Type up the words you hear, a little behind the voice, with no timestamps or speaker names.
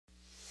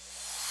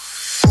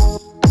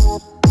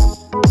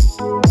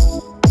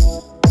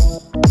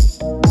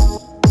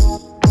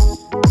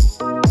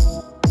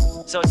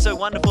So it's so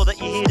wonderful that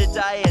you're here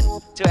today,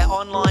 and to our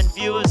online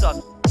viewers,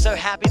 I'm so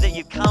happy that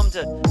you've come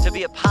to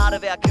be a part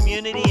of our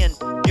community, and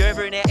if you're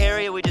ever in our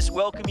area, we just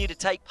welcome you to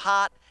take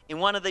part in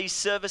one of these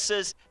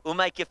services. We'll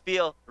make you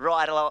feel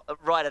right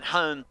at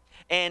home.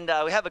 And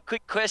we have a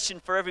quick question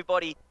for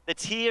everybody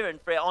that's here and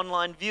for our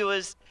online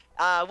viewers.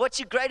 What's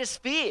your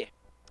greatest fear?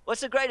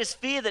 What's the greatest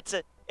fear that's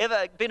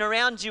ever been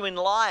around you in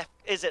life?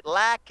 Is it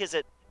lack? Is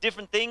it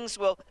different things?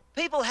 Well,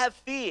 people have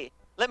fear.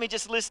 Let me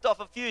just list off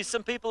a few.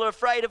 Some people are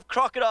afraid of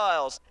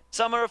crocodiles.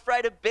 Some are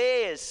afraid of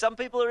bears. Some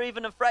people are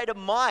even afraid of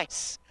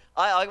mice.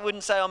 I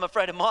wouldn't say I'm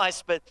afraid of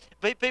mice, but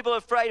people are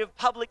afraid of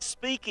public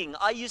speaking.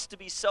 I used to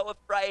be so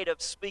afraid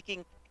of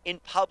speaking in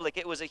public.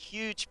 It was a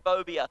huge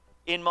phobia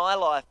in my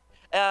life.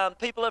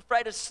 People are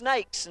afraid of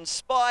snakes and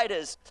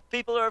spiders.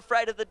 People are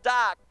afraid of the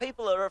dark.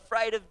 People are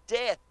afraid of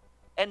death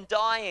and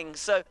dying.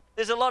 So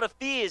there's a lot of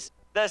fears.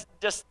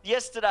 Just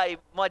yesterday,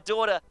 my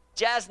daughter,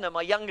 Jasna,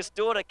 my youngest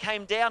daughter,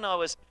 came down. I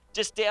was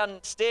just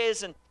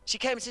downstairs, and she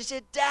came and she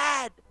said,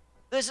 "Dad,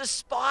 there's a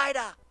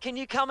spider. Can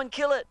you come and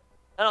kill it?"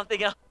 And I'm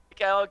thinking,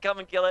 okay, I'll come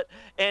and kill it.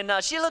 And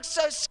she looked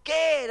so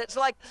scared. It's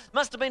like,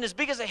 must have been as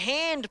big as a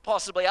hand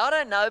possibly. I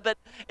don't know, but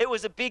it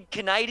was a big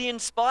Canadian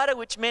spider,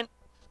 which meant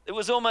it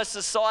was almost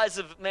the size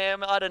of,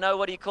 I don't know,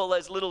 what do you call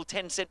those little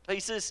 10-cent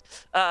pieces,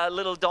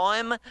 little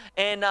dime.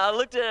 And I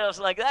looked at it, I was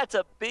like, that's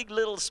a big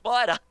little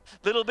spider,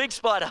 little big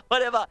spider,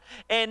 whatever.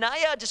 And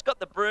I just got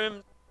the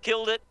broom,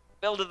 killed it,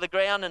 fell to the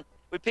ground, and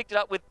we picked it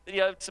up with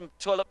some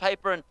toilet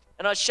paper,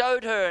 and I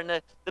showed her, and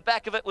the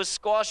back of it was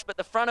squashed, but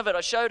the front of it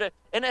I showed her,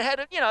 and it had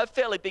a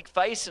fairly big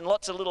face and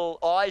lots of little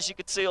eyes you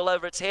could see all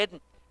over its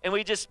head, and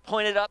we just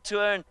pointed up to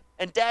her,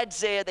 and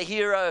Dad's there, the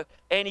hero,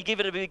 and he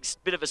gave it a big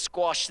bit of a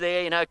squash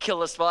there, kill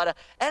the spider,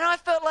 and I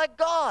felt like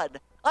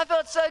God. I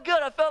felt so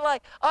good. I felt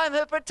like I'm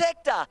her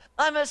protector.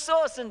 I'm her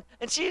source, and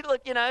she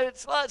looked,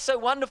 it's like so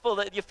wonderful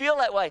that you feel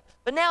that way.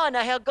 But now I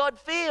know how God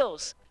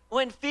feels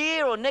when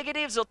fear or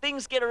negatives or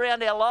things get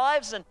around our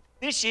lives. And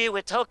this year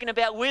we're talking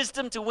about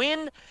wisdom to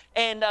win,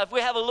 and if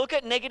we have a look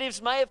at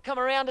negatives may have come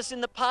around us in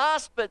the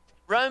past, but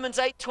Romans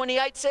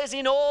 8:28 says,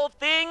 in all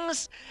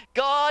things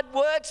God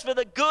works for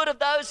the good of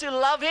those who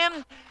love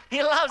him.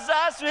 He loves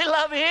us, we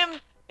love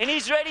him, and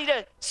he's ready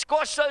to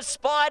squash those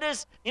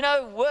spiders,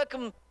 work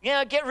them,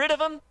 get rid of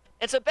them.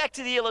 And so back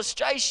to the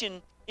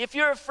illustration, if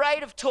you're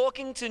afraid of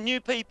talking to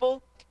new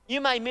people,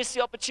 you may miss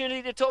the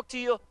opportunity to talk to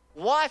your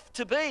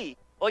wife-to-be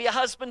or your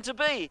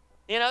husband-to-be.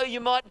 You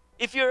might,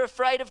 if you're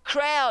afraid of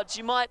crowds,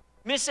 you might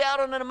miss out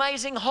on an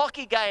amazing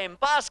hockey game,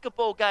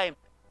 basketball game,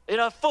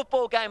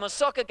 football game or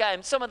soccer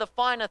game, some of the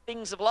finer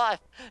things of life.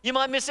 You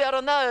might miss out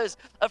on those.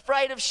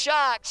 Afraid of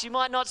sharks, you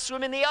might not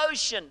swim in the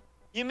ocean.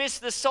 You miss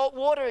the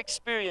saltwater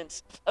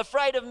experience.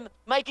 Afraid of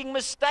making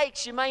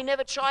mistakes, you may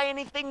never try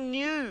anything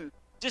new.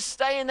 Just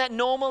stay in that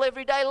normal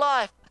everyday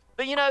life.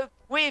 But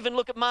we even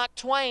look at Mark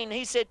Twain.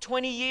 He said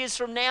 20 years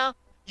from now,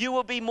 you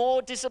will be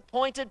more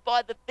disappointed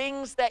by the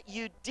things that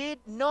you did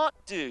not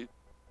do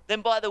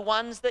than by the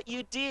ones that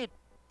you did.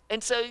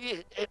 And so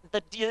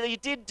that you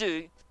did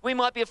do. We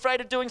might be afraid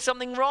of doing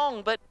something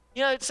wrong, but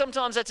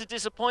sometimes that's a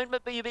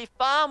disappointment, but you'll be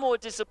far more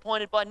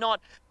disappointed by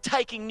not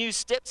taking new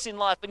steps in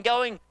life and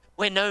going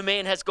where no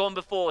man has gone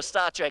before,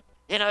 Star Trek,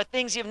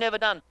 things you've never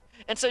done.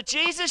 And so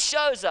Jesus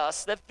shows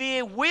us that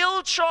fear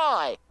will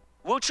try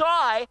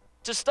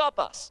to stop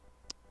us,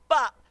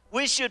 but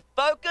we should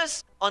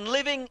focus on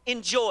living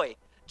in joy.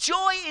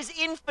 Joy is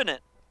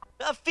infinite.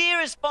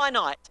 Fear is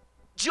finite.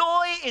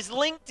 Joy is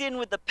linked in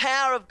with the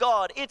power of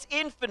God. It's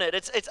infinite.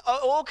 It's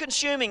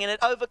all-consuming, and it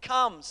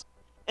overcomes.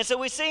 And so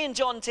we see in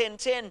John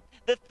 10:10,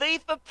 the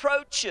thief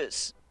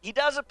approaches. He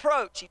does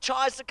approach. He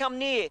tries to come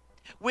near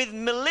with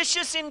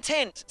malicious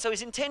intent. So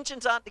his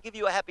intentions aren't to give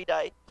you a happy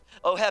day.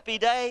 Oh, happy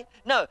day.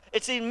 No,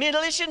 it's in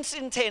malicious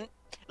intent,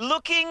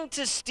 looking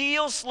to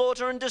steal,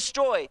 slaughter, and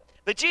destroy.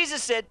 But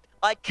Jesus said,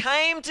 I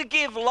came to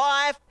give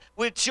life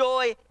with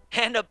joy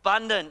and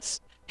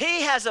abundance.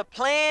 He has a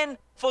plan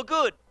for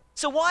good.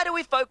 So why do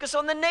we focus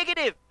on the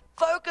negative?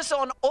 Focus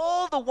on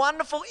all the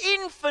wonderful,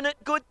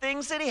 infinite good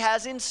things that he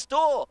has in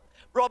store.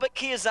 Robert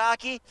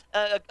Kiyosaki,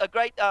 a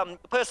great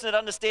person that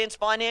understands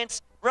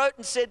finance, wrote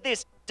and said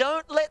this,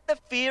 don't let the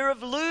fear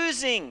of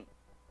losing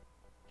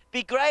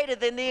be greater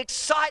than the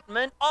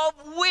excitement of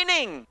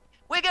winning.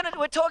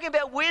 We're talking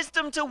about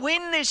wisdom to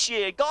win this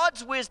year.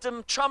 God's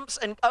wisdom trumps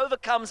and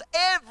overcomes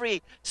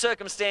every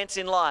circumstance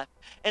in life.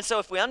 And so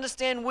if we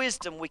understand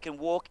wisdom, we can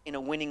walk in a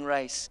winning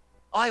race.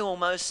 I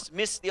almost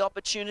missed the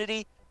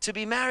opportunity to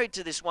be married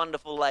to this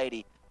wonderful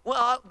lady.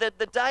 Well,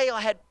 the day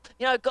I had,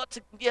 got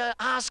to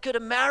ask her to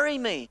marry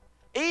me,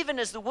 even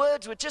as the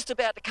words were just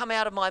about to come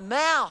out of my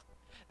mouth,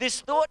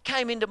 this thought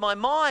came into my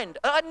mind.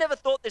 I'd never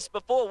thought this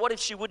before. What if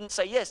she wouldn't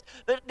say yes?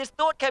 But this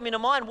thought came into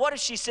mind. What if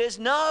she says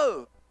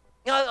no?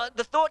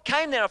 The thought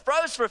came there. I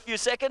froze for a few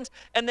seconds,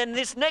 and then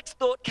this next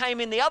thought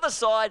came in the other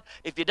side.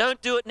 If you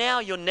don't do it now,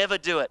 you'll never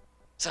do it.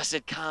 So I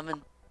said,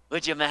 Carmen,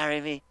 would you marry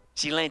me?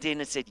 She leaned in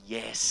and said,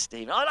 yes,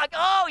 Stephen. I was like,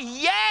 oh,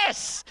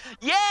 yes,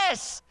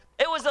 yes.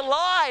 It was a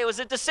lie. It was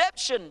a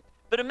deception.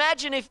 But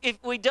imagine if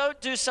we don't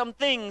do some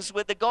things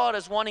that God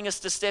is wanting us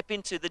to step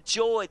into, the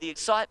joy, the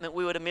excitement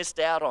we would have missed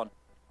out on.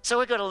 So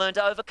we've got to learn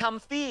to overcome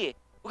fear.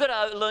 We've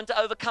got to learn to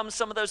overcome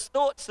some of those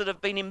thoughts that have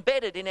been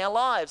embedded in our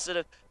lives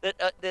that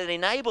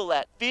enable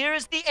that. Fear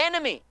is the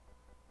enemy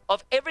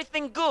of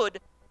everything good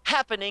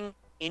happening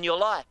in your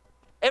life.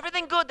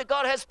 Everything good that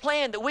God has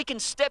planned that we can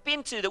step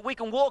into, that we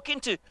can walk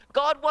into.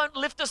 God won't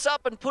lift us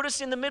up and put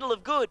us in the middle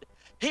of good.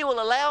 He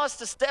will allow us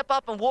to step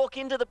up and walk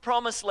into the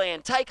promised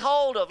land, take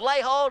hold of,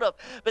 lay hold of.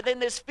 But then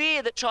there's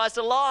fear that tries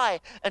to lie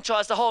and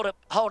tries to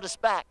hold us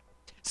back.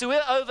 So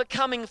we're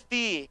overcoming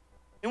fear.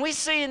 And we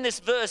see in this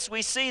verse,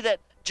 we see that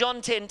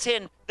John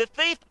 10:10, the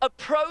thief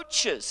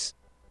approaches.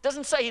 It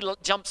doesn't say he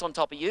jumps on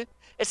top of you.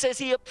 It says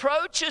he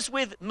approaches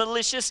with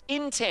malicious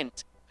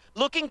intent,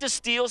 looking to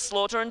steal,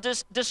 slaughter, and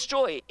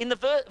destroy. In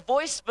the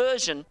voice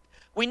version,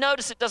 we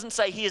notice it doesn't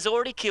say he has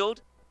already killed.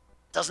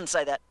 It doesn't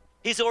say that.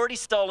 He's already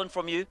stolen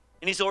from you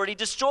and he's already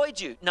destroyed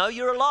you. No,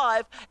 you're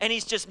alive and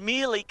he's just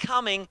merely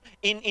coming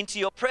into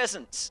your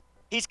presence.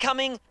 He's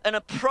coming and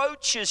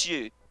approaches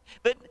you.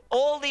 But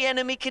all the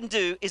enemy can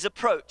do is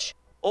approach.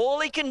 All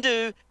he can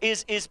do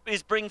is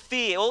bring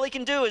fear. All he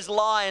can do is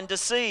lie and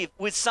deceive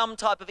with some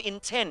type of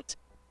intent.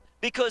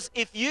 Because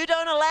if you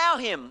don't allow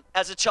him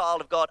as a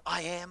child of God,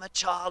 I am a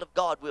child of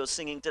God, we were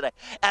singing today.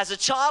 As a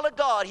child of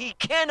God, he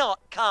cannot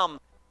come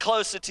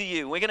closer to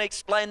you. We're going to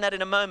explain that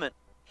in a moment.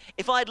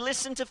 If I'd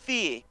listened to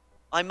fear,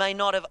 I may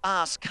not have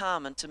asked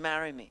Carmen to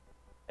marry me.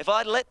 If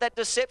I'd let that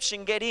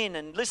deception get in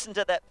and listened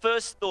to that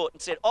first thought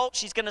and said, oh,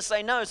 she's going to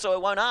say no, so I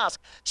won't ask.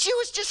 She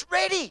was just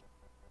ready.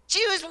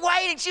 She was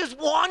waiting. She was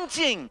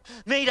wanting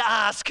me to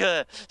ask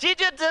her. She's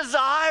just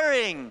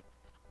desiring.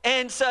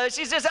 And so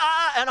she says,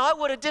 and I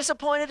would have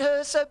disappointed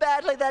her so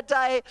badly that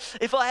day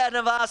if I hadn't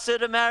have asked her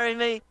to marry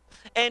me.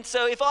 And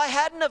so if I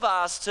hadn't have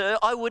asked her,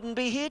 I wouldn't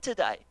be here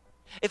today.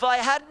 If I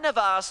hadn't have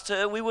asked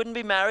her, we wouldn't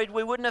be married.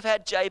 We wouldn't have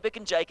had Jabek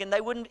and Jake, and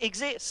they wouldn't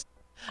exist.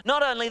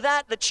 Not only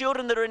that, the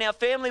children that are in our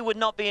family would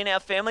not be in our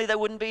family. They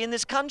wouldn't be in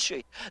this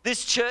country.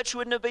 This church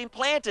wouldn't have been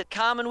planted.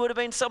 Carmen would have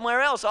been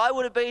somewhere else. I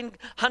would have been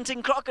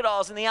hunting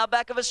crocodiles in the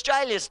outback of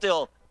Australia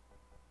still.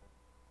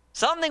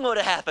 Something would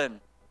have happened.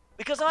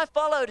 Because I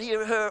followed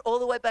her all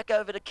the way back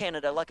over to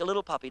Canada like a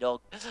little puppy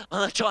dog,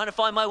 trying to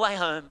find my way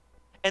home.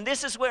 And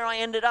this is where I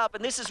ended up,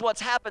 and this is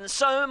what's happened.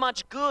 So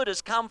much good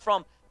has come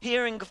from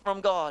hearing from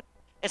God.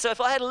 And so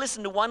if I had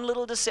listened to one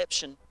little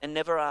deception and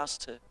never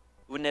asked her,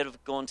 we would never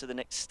have gone to the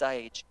next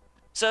stage.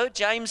 So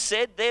James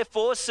said,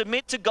 therefore,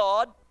 submit to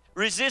God,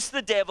 resist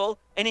the devil,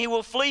 and he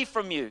will flee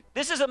from you.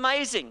 This is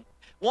amazing.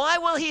 Why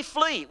will he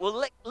flee?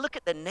 Well, look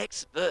at the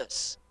next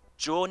verse.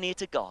 Draw near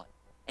to God,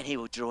 and he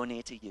will draw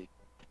near to you.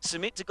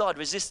 Submit to God,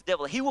 resist the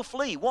devil. He will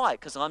flee. Why?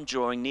 Because I'm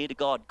drawing near to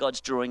God. God's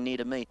drawing near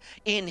to me.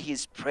 In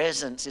his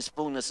presence is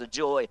fullness of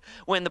joy.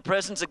 When the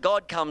presence of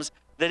God comes,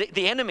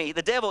 the enemy,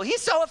 the devil,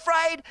 he's so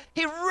afraid,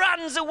 he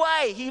runs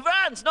away. He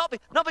runs, not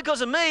because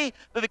of me,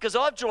 but because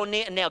I've drawn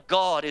near and now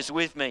God is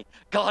with me.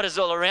 God is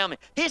all around me.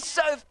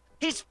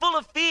 He's full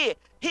of fear.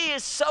 He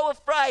is so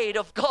afraid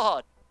of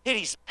God that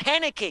he's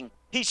panicking.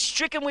 He's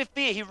stricken with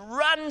fear. He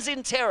runs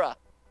in terror.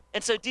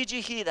 And so did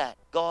you hear that?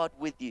 God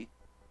with you.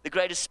 The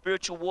greatest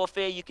spiritual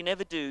warfare you can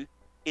ever do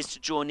is to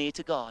draw near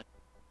to God.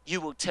 You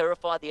will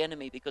terrify the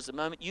enemy because the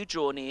moment you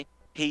draw near,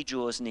 he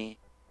draws near.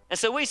 And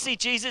so we see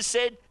Jesus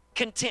said,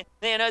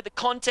 the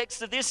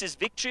context of this is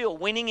victory or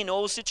winning in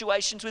all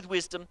situations with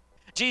wisdom.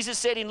 Jesus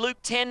said in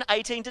Luke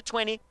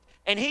 10:18-20,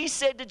 and he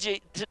said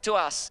to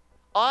us,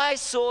 I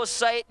saw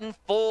Satan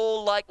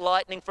fall like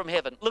lightning from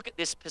heaven. Look at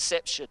this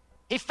perception.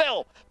 He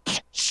fell,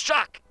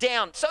 struck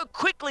down. So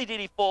quickly did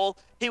he fall,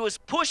 he was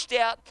pushed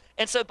out.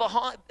 And so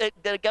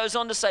it goes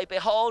on to say,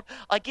 behold,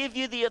 I give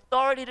you the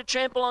authority to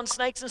trample on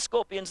snakes and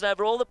scorpions and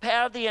over all the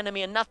power of the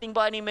enemy, and nothing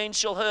by any means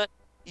shall hurt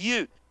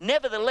you.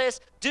 Nevertheless,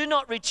 do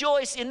not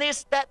rejoice in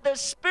this, that the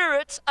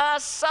spirits are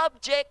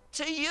subject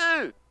to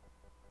you.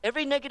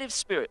 Every negative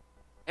spirit,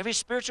 every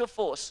spiritual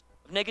force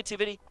of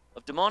negativity,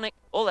 of demonic,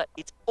 all that,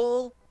 it's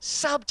all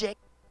subject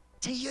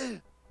to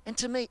you and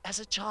to me as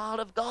a child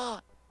of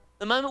God.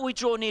 The moment we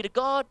draw near to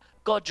God,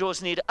 God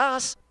draws near to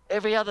us.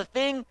 Every other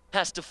thing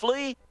has to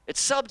flee. It's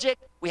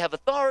subject. We have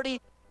authority.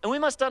 And we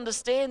must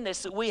understand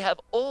this, that we have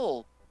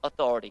all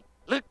authority.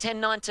 Luke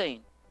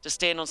 10:19, to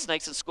stand on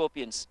snakes and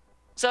scorpions.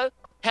 So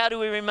how do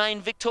we remain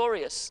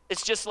victorious?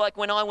 It's just like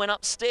when I went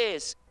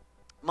upstairs.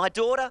 My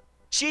daughter,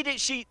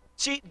 Jasna,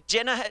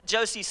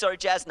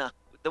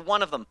 the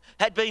one of them,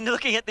 had been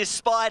looking at this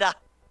spider.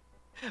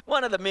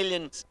 One of the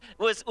millions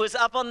was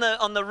up on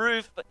the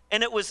roof,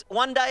 and it was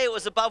one day it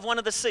was above one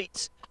of the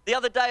seats. The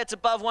other day it's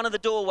above one of the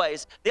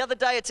doorways. The other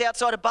day it's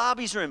outside of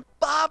Barbie's room.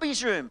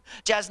 Barbie's room.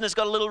 Jasna's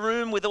got a little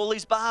room with all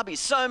these Barbies.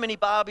 So many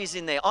Barbies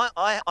in there.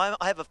 I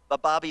have a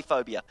Barbie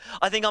phobia.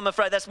 I think I'm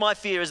afraid that's my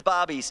fear is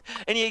Barbies.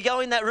 And you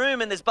go in that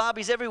room and there's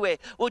Barbies everywhere.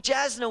 Well,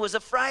 Jasna was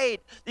afraid.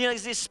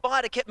 This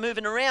spider kept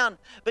moving around.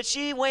 But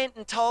she went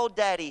and told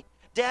Daddy,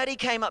 Daddy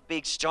came up,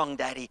 big, strong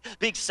daddy,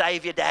 big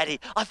savior daddy.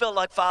 I felt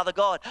like Father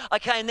God. I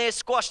came there,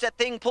 squashed that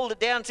thing, pulled it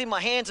down, it's in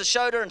my hands, I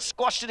showed her and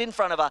squashed it in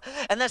front of her.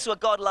 And that's what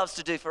God loves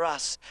to do for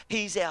us.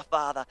 He's our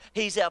Father.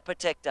 He's our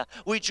protector.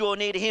 We draw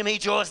near to him. He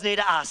draws near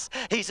to us.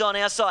 He's on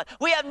our side.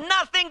 We have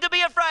nothing to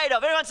be afraid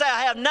of. Everyone say,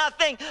 I have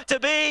nothing to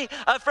be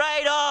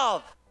afraid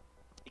of,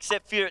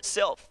 except fear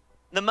itself.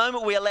 The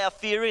moment we allow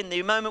fear in,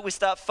 the moment we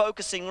start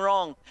focusing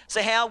wrong.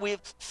 So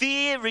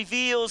fear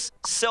reveals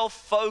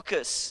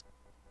self-focus.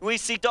 We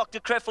see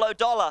Dr. Creflo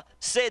Dollar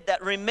said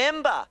that,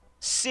 remember,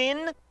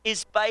 sin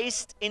is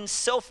based in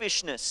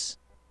selfishness.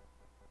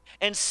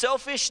 And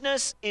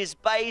selfishness is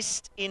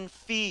based in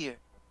fear.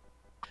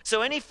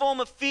 So any form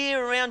of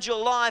fear around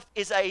your life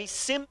is a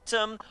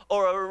symptom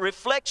or a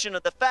reflection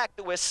of the fact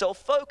that we're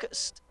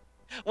self-focused.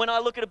 When I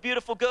look at a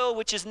beautiful girl,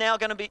 which is now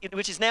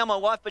my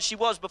wife, but she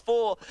was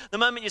before, the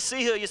moment you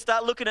see her, you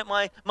start looking at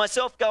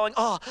myself going,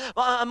 oh,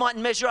 I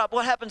mightn't measure up.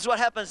 What happens?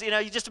 You know,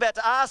 you're just about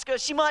to ask her.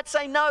 She might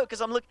say no because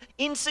I'm looking,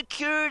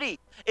 insecurity.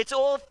 It's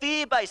all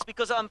fear-based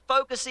because I'm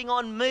focusing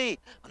on me.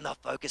 I'm not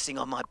focusing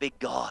on my big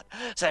God.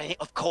 Saying,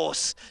 of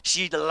course,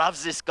 she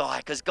loves this guy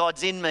because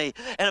God's in me.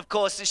 And of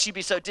course, she'd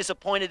be so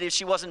disappointed if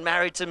she wasn't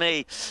married to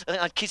me. And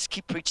I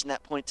keep preaching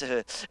that point to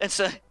her. And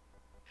so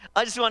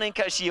I just want to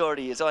encourage, she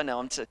already is, I know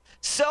I'm too.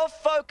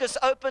 Self-focus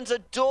opens a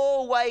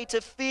doorway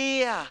to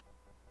fear.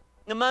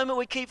 The moment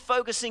we keep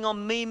focusing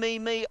on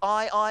me,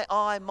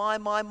 I,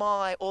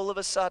 my, all of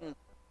a sudden,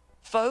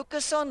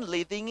 focus on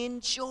living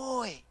in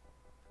joy.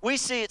 We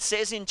see it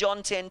says in John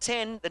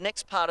 10:10, the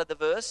next part of the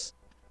verse,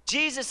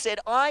 Jesus said,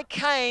 I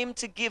came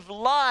to give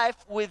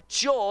life with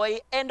joy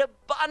and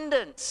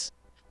abundance.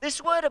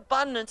 This word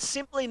abundance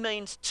simply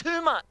means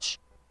too much,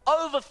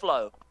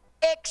 overflow,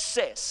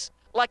 excess.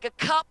 Like a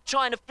cup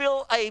trying to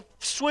fill a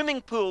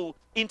swimming pool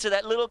into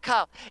that little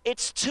cup.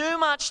 It's too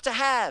much to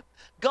have.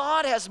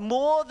 God has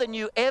more than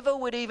you ever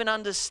would even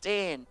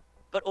understand.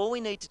 But all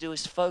we need to do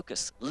is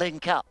focus,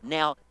 link up.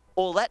 Now,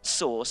 all that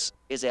source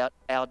is at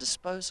our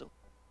disposal.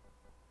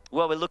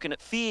 While we're looking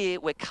at fear,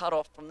 we're cut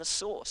off from the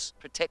source.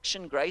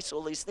 Protection, grace,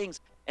 all these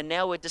things. And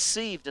now we're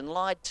deceived and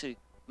lied to.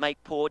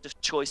 Make poor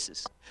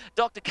choices.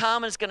 Dr.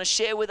 Carmen is going to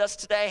share with us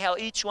today how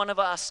each one of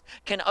us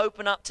can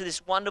open up to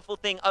this wonderful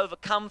thing,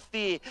 overcome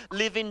fear,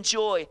 live in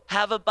joy,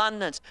 have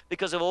abundance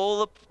because of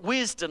all the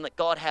wisdom that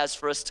God has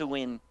for us to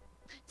win.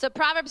 So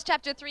Proverbs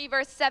chapter 3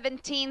 verse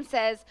 17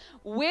 says,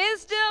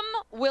 wisdom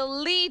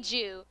will lead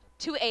you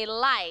to a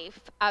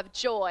life of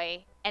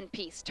joy and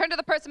peace. Turn to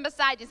the person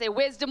beside you and say,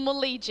 wisdom will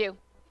lead you.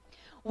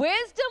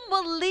 Wisdom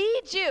will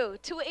lead you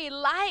to a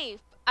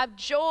life of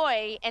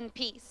joy and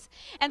peace.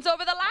 And so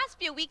over the last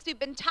few weeks, we've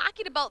been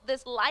talking about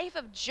this life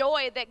of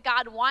joy that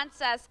God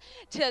wants us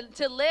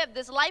to live,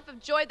 this life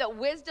of joy that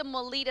wisdom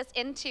will lead us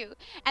into,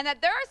 and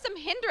that there are some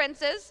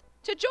hindrances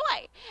to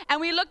joy. And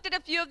we looked at a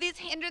few of these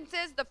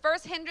hindrances. The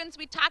first hindrance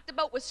we talked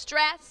about was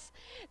stress.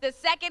 The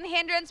second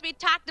hindrance we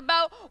talked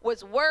about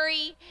was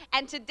worry.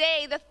 And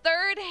today, the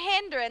third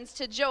hindrance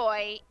to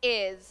joy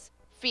is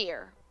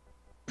fear.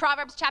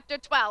 Proverbs chapter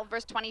 12,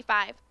 verse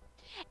 25.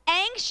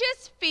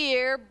 Anxious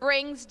fear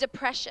brings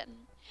depression,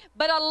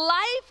 but a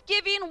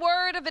life-giving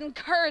word of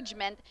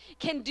encouragement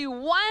can do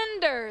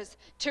wonders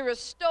to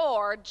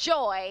restore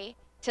joy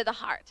to the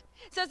heart.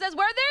 So it says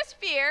where there's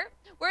fear,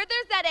 where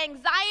there's that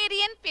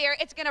anxiety and fear,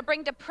 it's going to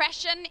bring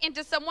depression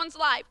into someone's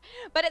life.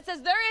 But it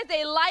says there is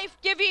a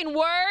life-giving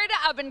word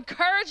of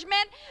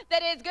encouragement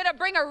that is going to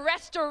bring a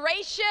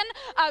restoration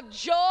of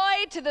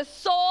joy to the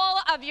soul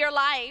of your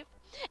life.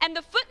 And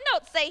the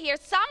footnotes say here,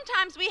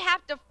 sometimes we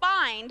have to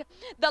find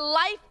the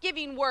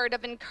life-giving word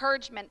of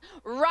encouragement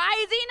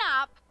rising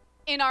up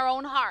in our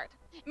own heart.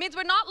 It means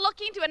we're not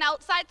looking to an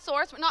outside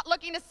source. We're not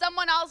looking to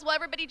someone else. Will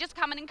everybody just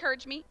come and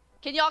encourage me?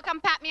 Can y'all come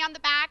pat me on the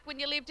back when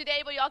you leave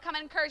today? Will y'all come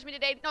and encourage me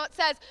today? No, it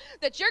says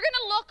that you're going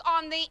to look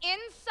on the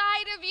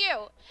inside of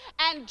you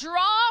and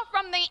draw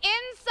from the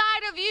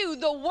inside of you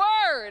the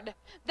word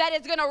that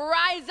is going to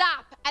rise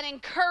up and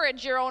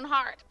encourage your own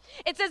heart.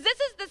 It says this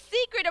is the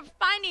secret of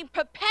finding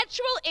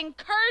perpetual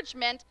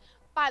encouragement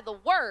by the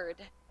word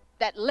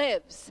that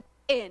lives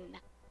in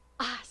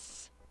us.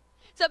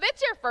 So if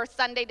it's your first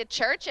Sunday to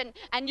church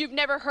and you've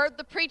never heard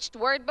the preached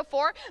word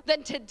before,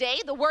 then today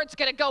the word's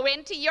going to go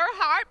into your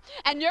heart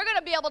and you're going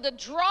to be able to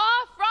draw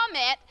from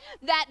it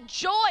that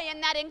joy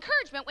and that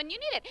encouragement when you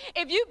need it.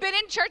 If you've been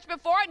in church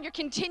before and you're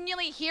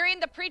continually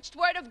hearing the preached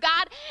word of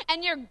God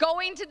and you're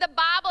going to the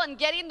Bible and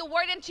getting the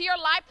word into your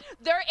life,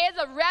 there is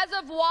a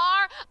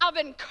reservoir of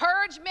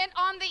encouragement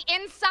on the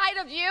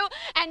inside of you,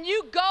 and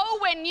you go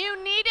when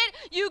you need it.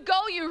 You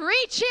go, you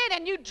reach in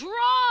and you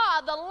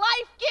draw the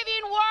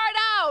life-giving word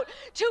out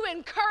to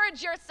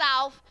encourage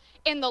yourself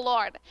in the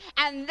Lord.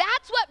 And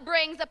that's what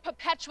brings a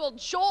perpetual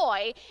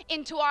joy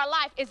into our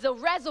life, is the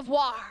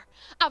reservoir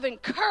of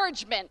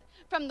encouragement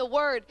from the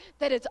word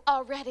that is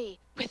already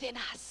within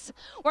us.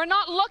 We're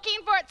not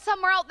looking for it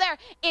somewhere out there.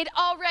 It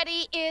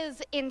already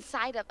is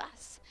inside of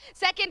us.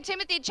 2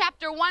 Timothy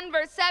chapter 1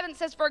 verse 7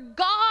 says, for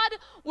God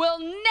will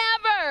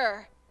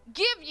never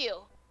give you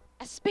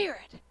a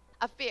spirit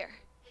of fear.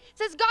 It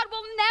says God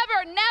will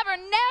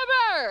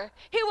never,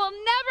 he will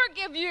never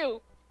give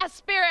you a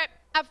spirit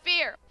of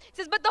fear. It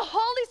says, but the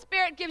Holy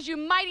Spirit gives you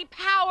mighty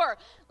power,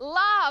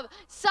 love,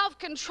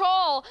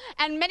 self-control,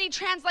 and many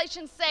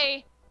translations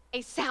say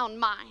a sound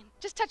mind.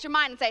 Just touch your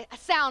mind and say, a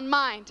sound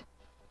mind.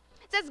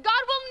 It says God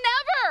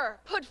will never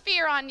put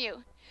fear on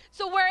you.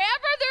 So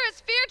wherever there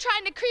is fear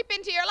trying to creep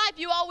into your life,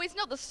 you always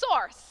know the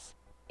source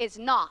is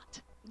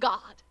not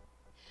God.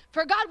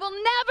 For God will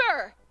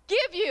never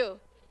give you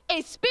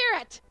a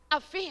spirit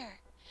of fear.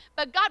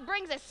 But God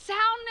brings a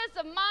soundness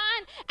of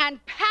mind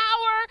and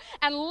power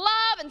and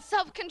love and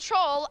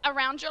self-control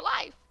around your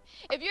life.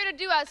 If you were to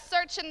do a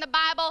search in the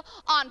Bible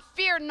on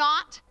fear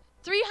not,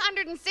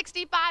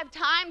 365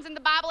 times in the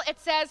Bible it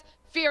says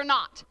fear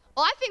not.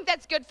 Well, I think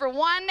that's good for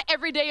one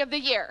every day of the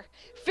year.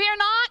 Fear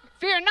not,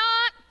 fear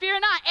not, fear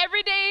not.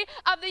 Every day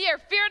of the year,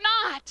 fear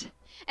not.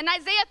 And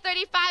Isaiah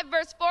 35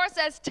 verse 4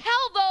 says, tell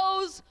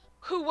those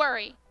who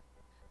worry,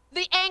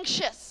 the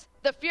anxious,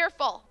 the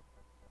fearful,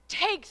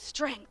 take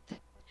strength.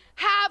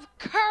 Have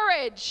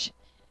courage.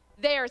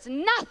 There's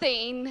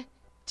nothing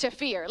to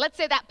fear. Let's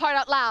say that part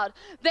out loud.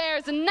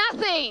 There's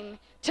nothing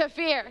to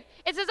fear.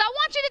 It says, I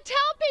want you to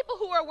tell people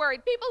who are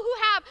worried, people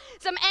who have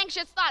some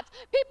anxious thoughts,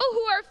 people who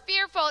are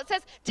fearful. It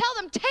says, tell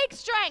them, take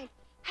strength.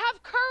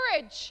 Have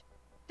courage.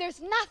 There's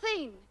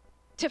nothing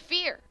to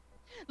fear.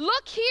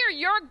 Look here,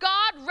 your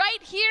God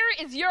right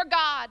here is your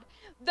God.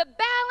 The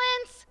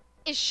balance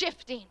is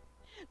shifting.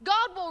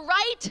 God will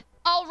right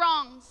all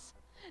wrongs.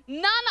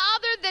 None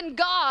other than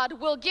God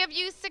will give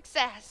you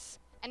success,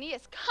 and he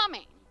is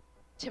coming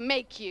to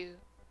make you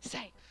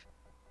safe.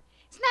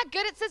 Isn't that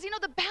good? It says,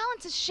 the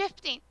balance is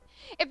shifting.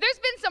 If there's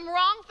been some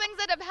wrong things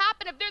that have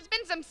happened, if there's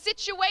been some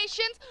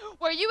situations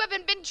where you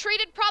haven't been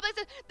treated properly,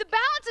 the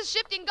balance is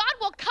shifting. God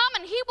will come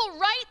and he will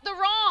right the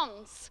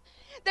wrongs.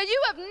 That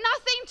you have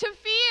nothing to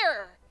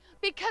fear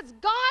because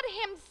God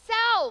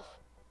himself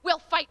will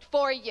fight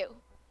for you.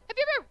 Have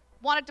you ever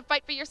wanted to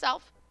fight for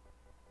yourself?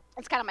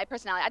 It's kind of my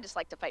personality. I just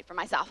like to fight for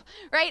myself,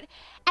 right? And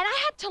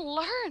I had to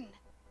learn.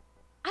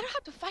 I don't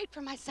have to fight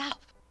for myself.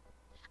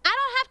 I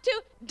don't have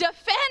to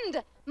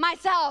defend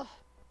myself.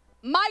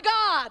 My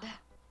God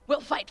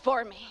will fight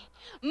for me.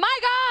 My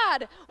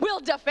God will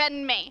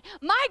defend me.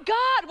 My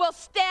God will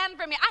stand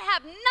for me. I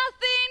have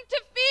nothing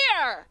to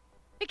fear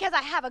because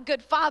I have a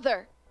good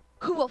Father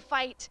who will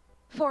fight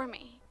for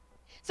me.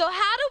 So how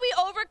do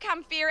we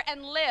overcome fear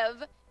and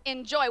live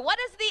in joy? What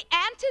is the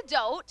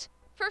antidote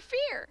for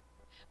fear?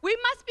 We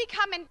must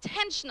become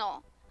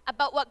intentional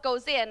about what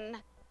goes in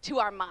to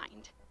our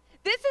mind.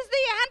 This is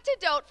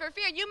the antidote for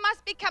fear. You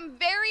must become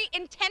very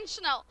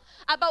intentional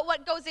about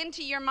what goes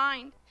into your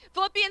mind.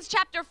 Philippians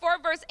chapter 4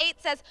 verse 8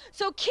 says,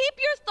 so keep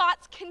your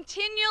thoughts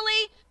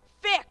continually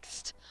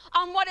fixed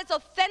on what is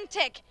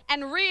authentic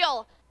and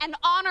real and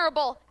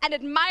honorable and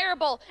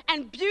admirable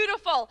and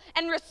beautiful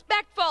and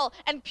respectful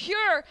and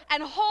pure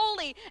and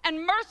holy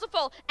and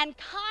merciful and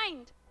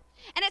kind.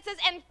 And it says,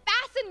 and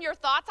fasten your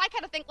thoughts. I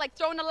kind of think like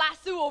throwing a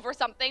lasso over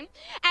something.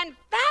 And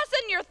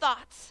fasten your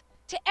thoughts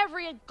to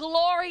every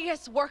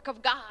glorious work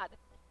of God,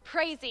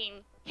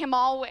 praising him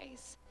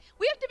always.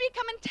 We have to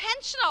become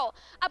intentional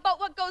about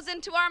what goes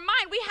into our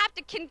mind. We have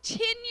to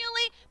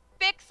continually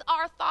fix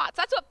our thoughts.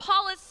 That's what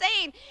Paul is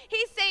saying.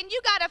 He's saying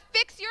you got to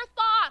fix your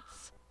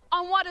thoughts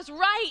on what is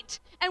right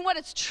and what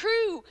is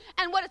true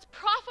and what is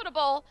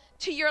profitable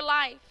to your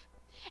life.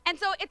 And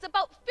so it's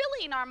about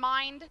filling our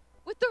mind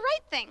with the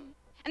right thing.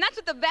 And that's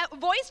what the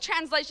Voice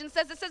translation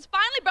says. It says,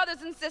 finally,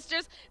 brothers and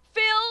sisters,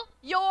 fill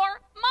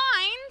your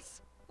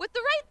minds with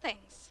the right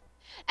things.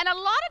 And a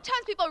lot of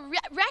times people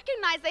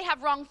recognize they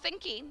have wrong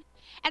thinking.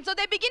 And so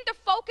they begin to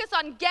focus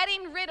on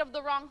getting rid of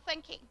the wrong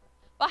thinking.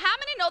 Well, how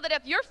many know that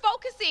if you're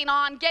focusing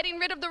on getting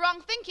rid of the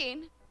wrong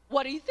thinking,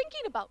 what are you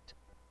thinking about?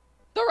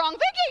 The wrong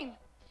thinking.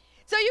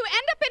 So you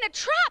end up in a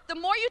trap. The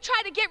more you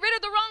try to get rid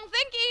of the wrong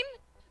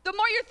thinking, the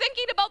more you're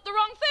thinking about the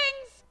wrong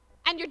things,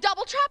 and you're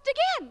double trapped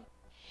again.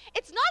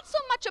 It's not so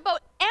much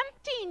about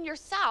emptying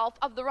yourself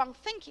of the wrong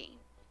thinking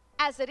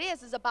as it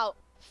is about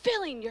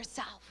filling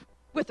yourself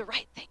with the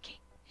right thinking.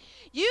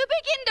 You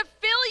begin to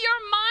fill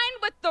your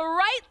mind with the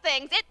right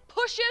things, it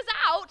pushes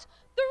out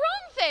the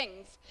wrong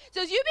things.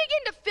 So as you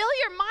begin to fill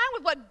your mind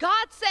with what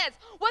God says,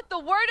 what the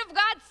Word of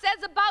God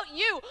says about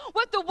you,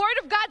 what the Word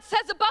of God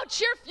says about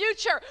your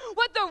future,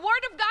 what the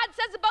Word of God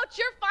says about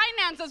your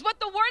finances, what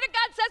the Word of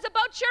God says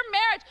about your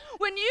marriage,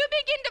 when you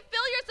begin to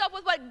fill yourself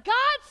with what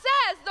God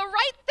says, the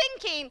right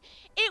thinking,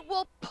 it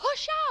will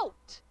push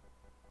out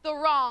the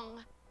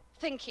wrong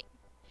thinking.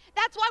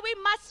 That's why we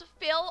must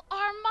fill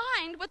our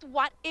mind with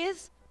what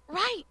is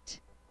right.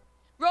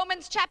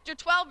 Romans chapter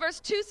 12 verse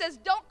 2 says,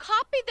 don't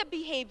copy the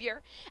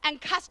behavior and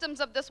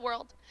customs of this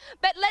world,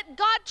 but let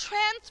God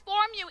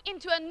transform you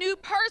into a new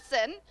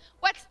person.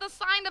 What's the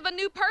sign of a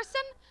new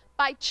person?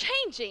 By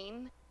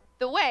changing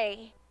the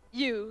way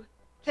you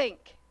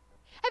think.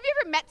 Have you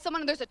ever met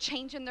someone and there's a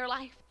change in their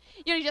life?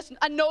 You just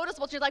a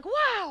noticeable, you're like,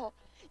 wow,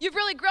 you've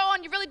really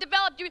grown, you've really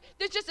developed,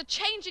 there's just a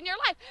change in your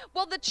life.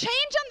 Well, the change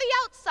on the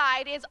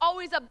outside is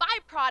always a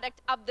byproduct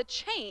of the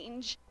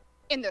change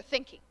in their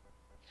thinking.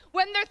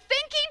 When their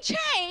thinking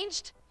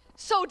changed,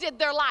 so did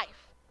their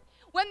life.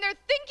 When their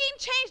thinking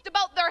changed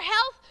about their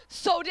health,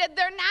 so did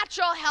their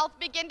natural health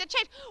begin to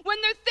change. When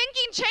their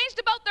thinking changed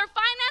about their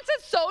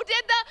finances, so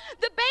did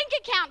the bank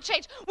account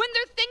change. When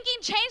their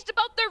thinking changed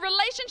about their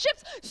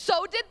relationships,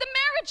 so did the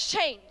marriage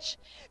change.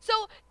 So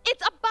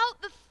it's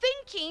about the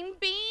thinking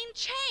being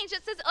changed.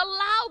 It says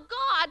allow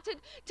God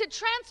to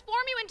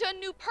transform you into a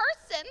new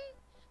person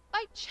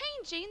by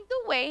changing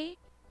the way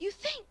you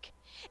think.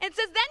 And it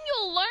says then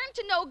you'll learn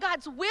to know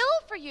God's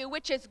will for you,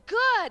 which is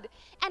good,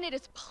 and it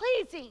is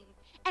pleasing,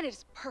 and it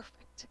is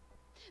perfect.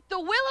 The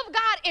will of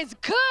God is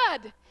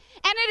good,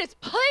 and it is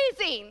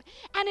pleasing,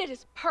 and it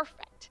is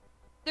perfect.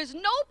 There's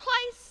no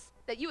place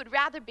that you would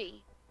rather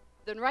be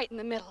than right in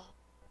the middle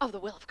of the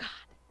will of God,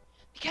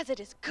 because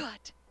it is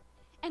good,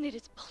 and it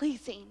is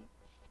pleasing,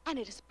 and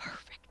it is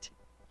perfect.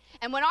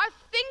 And when our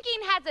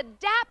thinking has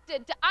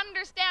adapted to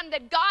understand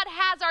that God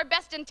has our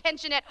best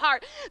intention at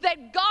heart,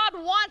 that God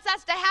wants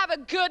us to have a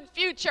good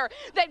future,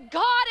 that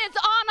God is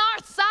on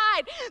our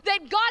side,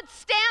 that God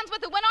stands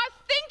with it, when our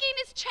thinking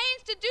is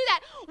changed to do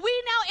that,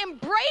 we now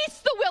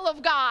embrace the will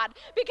of God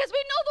because we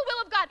know the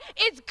will of God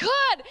is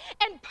good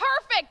and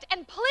perfect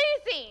and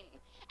pleasing.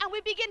 And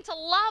we begin to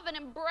love and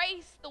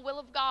embrace the will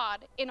of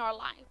God in our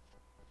life.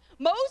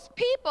 Most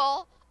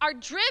people are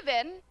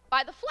driven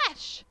by the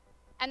flesh,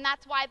 and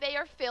that's why they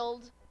are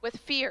filled with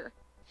fear.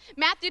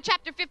 Matthew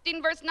chapter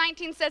 15, verse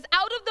 19 says,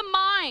 out of the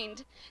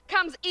mind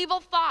comes evil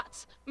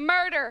thoughts,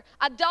 murder,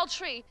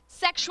 adultery,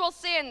 sexual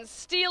sins,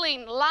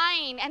 stealing,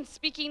 lying, and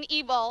speaking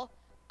evil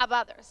of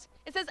others.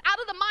 It says out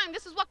of the mind,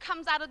 this is what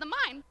comes out of the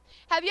mind.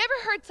 Have you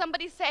ever heard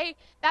somebody say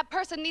that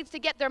person needs to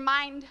get their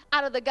mind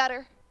out of the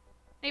gutter?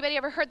 Anybody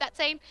ever heard that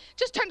saying?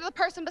 Just turn to the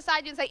person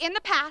beside you and say, in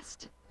the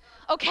past,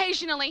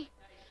 occasionally,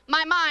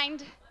 my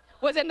mind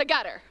was in the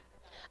gutter.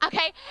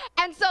 Okay,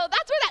 and so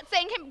that's where that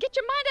saying came. Get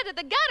your mind out of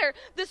the gutter.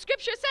 The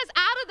scripture says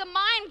out of the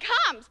mind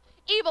comes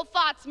evil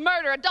thoughts,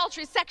 murder,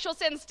 adultery, sexual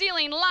sin,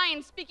 stealing,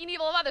 lying, speaking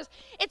evil of others.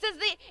 It says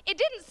it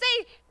didn't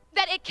say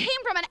that it came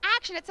from an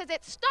action. It says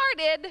it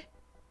started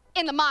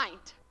in the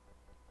mind.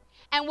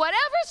 And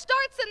whatever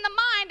starts in the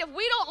mind, if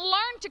we don't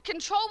learn to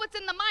control what's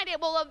in the mind, it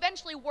will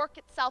eventually work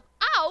itself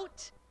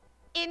out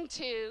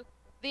into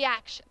the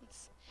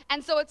actions.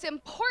 And so it's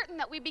important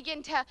that we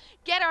begin to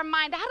get our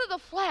mind out of the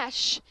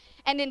flesh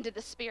and into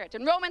the spirit.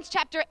 And Romans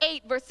chapter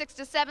 8, verse 6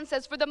 to 7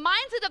 says, for the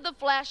mindset of the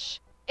flesh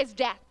is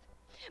death,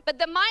 but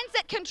the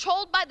mindset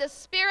controlled by the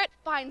spirit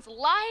finds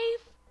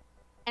life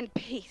and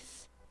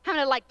peace. How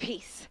many like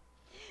peace?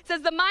 It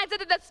says the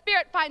mindset of the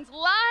spirit finds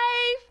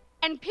life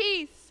and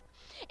peace.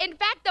 In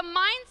fact, the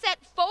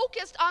mindset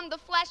focused on the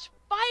flesh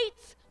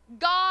fights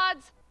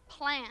God's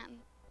plan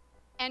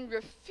and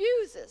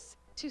refuses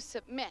to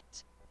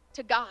submit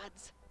to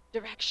God's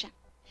direction.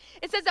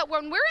 It says that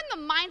when we're in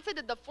the mindset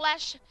of the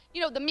flesh,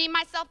 you know, the me,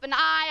 myself, and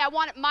I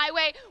want it my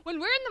way. When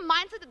we're in the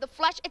mindset of the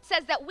flesh, it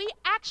says that we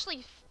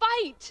actually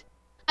fight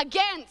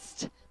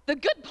against the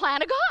good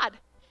plan of God.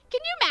 Can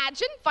you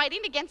imagine fighting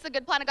against the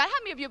good plan of God? How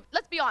many of you,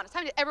 let's be honest, how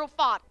many ever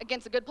fought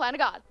against the good plan of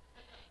God?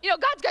 You know,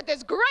 God's got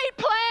this great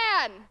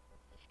plan.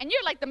 And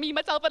you're like the me,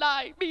 myself, and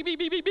I, me,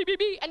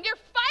 and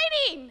you're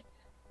fighting.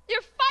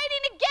 You're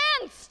fighting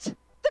against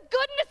the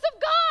goodness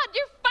of God.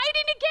 You're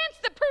fighting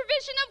against the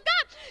provision of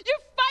God.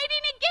 You're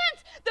fighting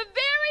against the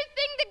very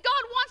thing that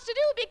God wants to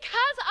do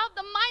because of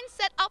the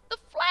mindset of the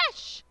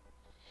flesh.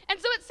 And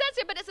so it says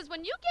here, but it says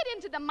when you get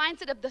into the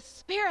mindset of the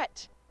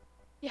Spirit,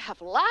 you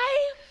have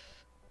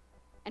life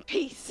and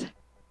peace.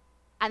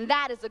 And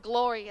that is a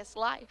glorious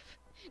life.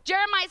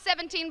 Jeremiah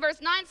 17,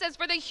 verse 9 says,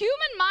 for the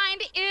human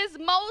mind is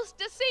most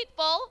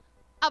deceitful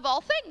of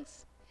all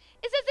things.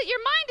 It says that your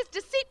mind is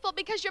deceitful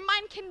because your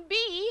mind can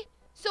be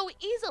so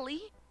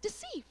easily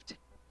deceived.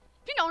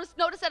 If you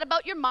notice that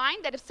about your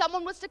mind, that if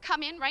someone was to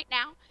come in right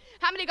now,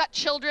 how many got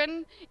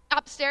children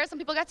upstairs? Some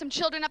people got some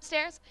children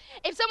upstairs.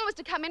 If someone was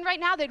to come in right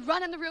now, they'd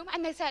run in the room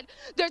and they said,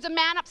 there's a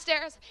man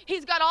upstairs.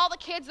 He's got all the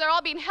kids. They're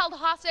all being held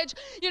hostage.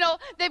 You know,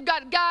 they've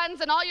got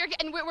guns and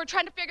and we're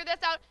trying to figure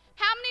this out.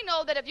 How many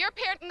know that if you're a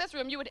parent in this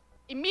room, you would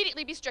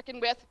immediately be stricken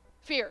with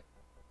fear?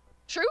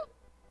 True?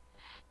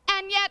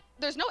 And yet,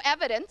 there's no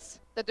evidence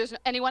that there's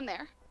anyone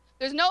there.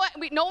 There's no one,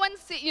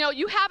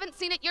 you haven't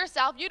seen it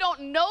yourself. You don't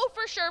know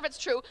for sure if it's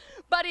true.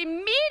 But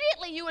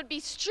immediately you would be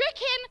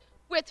stricken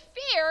with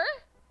fear,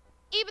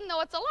 even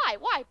though it's a lie.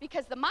 Why?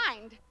 Because the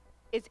mind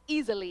is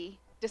easily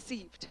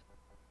deceived.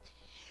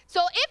 So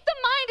if the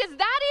mind is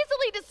that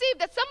easily deceived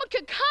that someone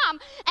could come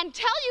and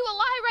tell you a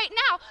lie right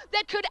now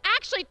that could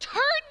actually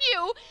turn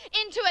you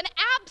into an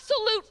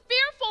absolute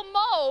fearful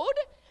mode,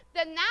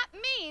 then that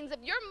means if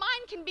your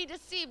mind can be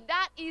deceived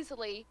that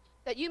easily,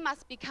 that you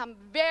must become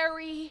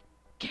very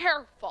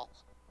careful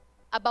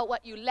about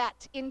what you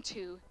let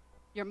into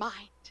your mind.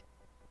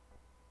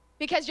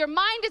 Because your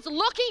mind is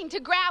looking to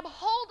grab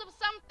hold of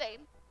something,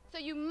 so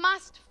you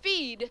must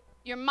feed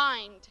your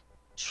mind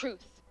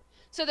truth.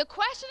 So the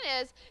question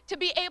is, to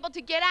be able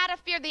to get out of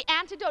fear, the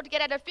antidote to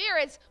get out of fear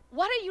is,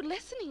 what are you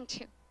listening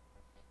to?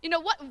 You know,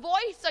 what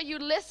voice are you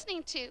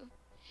listening to?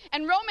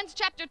 And Romans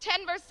chapter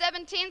 10, verse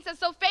 17 says,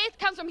 so faith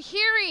comes from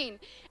hearing,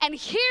 and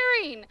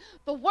hearing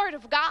the word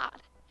of God.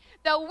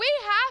 That we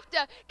have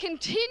to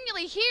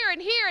continually hear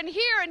and hear and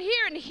hear and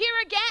hear and hear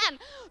again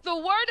the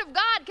word of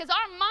God, because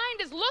our mind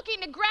is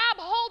looking to grab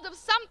hold of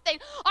something.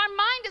 Our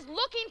mind is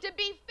looking to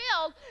be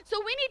filled, so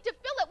we need to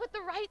fill it with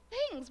the right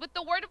things, with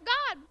the word of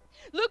God.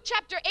 Luke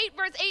chapter 8,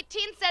 verse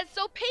 18 says,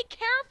 so pay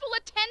careful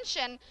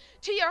attention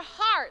to your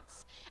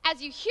hearts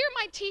as you hear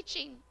my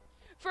teaching.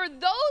 For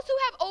those who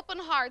have open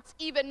hearts,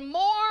 even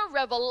more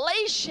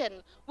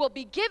revelation will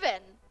be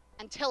given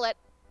until it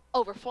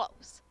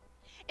overflows.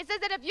 It says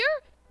that if you're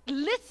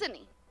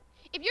listening,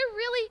 if you're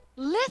really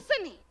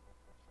listening,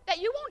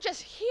 that you won't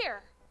just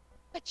hear,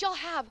 but you'll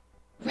have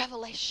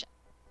revelation.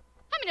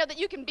 How many know that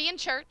you can be in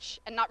church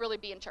and not really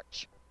be in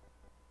church?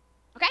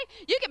 Okay?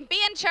 You can be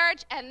in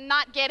church and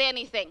not get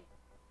anything.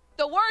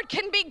 The word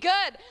can be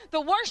good.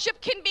 The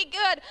worship can be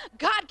good.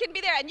 God can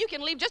be there, and you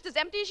can leave just as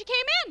empty as you came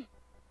in.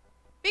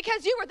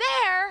 Because you were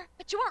there,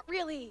 but you weren't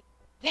really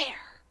there.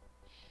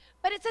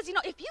 But it says,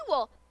 if you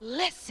will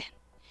listen,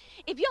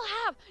 if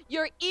you'll have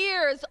your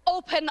ears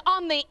open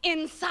on the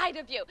inside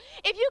of you,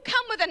 if you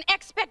come with an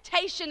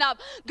expectation of,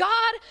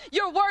 God,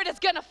 your word is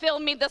going to fill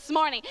me this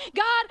morning.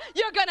 God,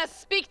 you're going to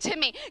speak to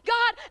me.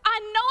 God, I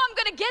know I'm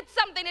going to get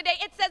something today.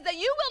 It says that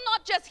you will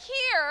not just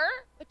hear,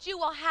 but you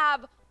will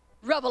have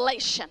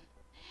revelation.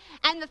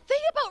 And the thing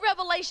about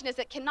revelation is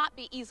it cannot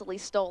be easily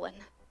stolen.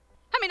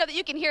 How many know that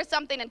you can hear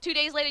something and 2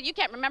 days later you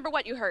can't remember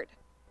what you heard?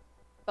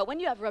 But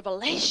when you have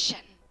revelation,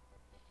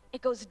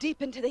 it goes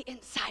deep into the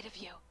inside of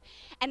you.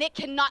 And it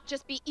cannot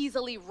just be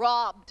easily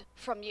robbed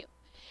from you.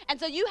 And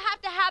so you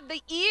have to have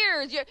the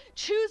ears. You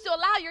choose to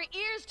allow your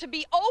ears to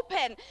be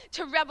open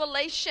to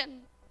revelation.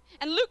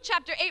 And Luke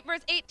chapter 8,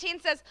 verse 18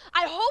 says,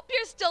 I hope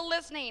you're still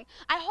listening.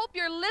 I hope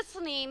you're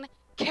listening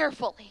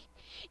carefully.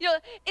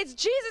 It's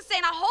Jesus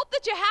saying, I hope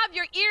that you have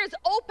your ears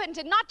open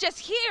to not just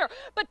hear,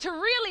 but to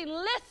really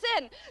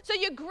listen. So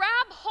you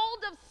grab hold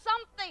of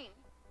something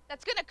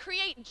that's going to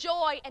create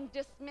joy and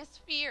dismiss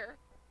fear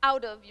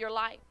out of your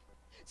life.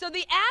 So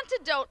the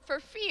antidote for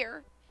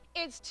fear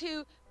is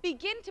to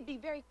begin to be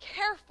very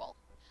careful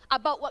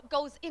about what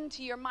goes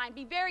into your mind.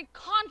 Be very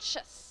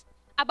conscious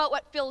about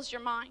what fills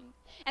your mind.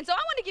 And so I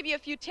want to give you a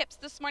few tips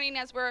this morning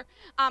as we're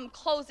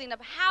closing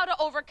of how to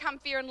overcome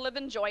fear and live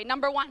in joy.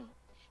 Number one,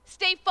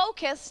 stay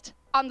focused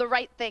on the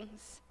right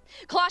things.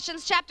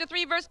 Colossians chapter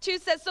 3 verse 2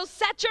 says, so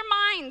set your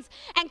minds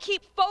and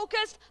keep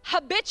focused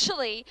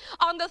habitually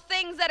on the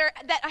things that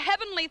are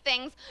heavenly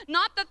things,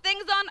 not the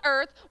things on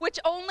earth which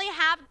only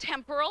have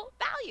temporal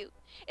value.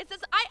 It says,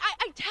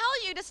 I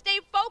tell you to stay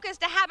focused,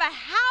 to have a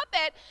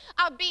habit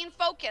of being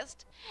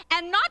focused.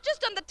 And not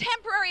just on the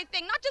temporary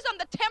thing, not just on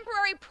the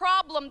temporary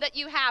problem that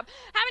you have.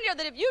 How many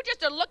know that if you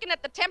just are looking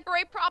at the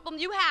temporary problem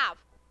you have,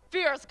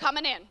 fear is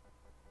coming in?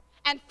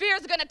 And fear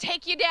is going to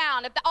take you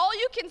down. If all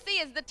you can see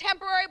is the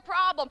temporary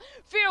problem,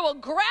 fear will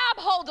grab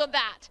hold of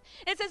that.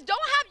 It says, don't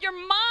have your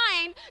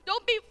mind,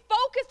 don't be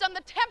focused on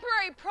the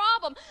temporary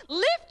problem.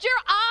 Lift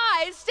your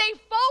eyes, stay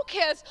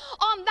focused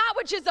on that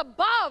which is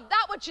above,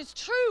 that which is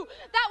true,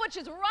 that which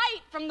is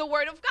right from the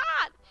Word of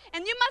God.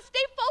 And you must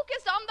stay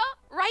focused on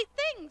the right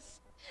things.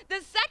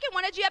 The second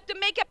one is you have to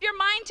make up your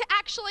mind to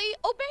actually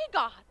obey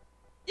God.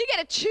 You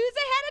got to choose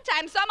ahead of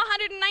time. Psalm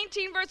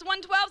 119 verse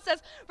 112 says,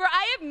 for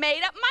I have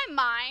made up my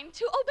mind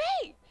to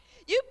obey.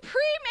 You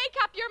pre-make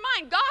up your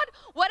mind. God,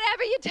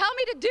 whatever you tell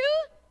me to do,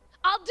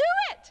 I'll do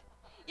it.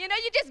 You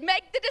just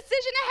make the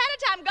decision ahead of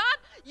time. God,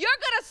 you're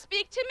going to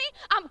speak to me.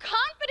 I'm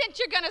confident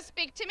you're going to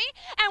speak to me.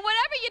 And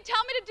whatever you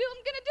tell me to do,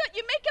 I'm going to do it.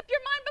 You make up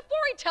your mind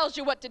before he tells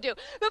you what to do.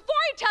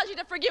 Before he tells you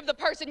to forgive the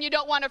person you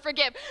don't want to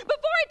forgive.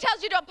 Before he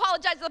tells you to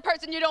apologize to the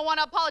person you don't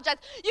want to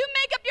apologize. You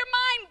make up your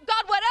mind,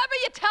 God, whatever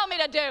you tell me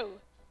to do,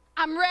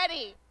 I'm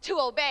ready to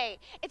obey.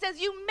 It says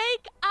you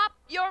make up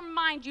your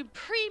mind. You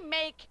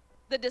pre-make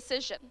the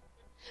decision.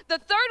 The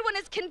third one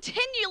is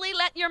continually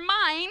let your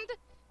mind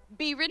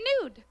be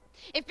renewed.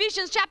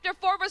 Ephesians chapter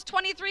 4 verse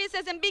 23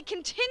 says, and be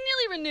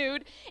continually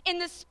renewed in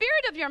the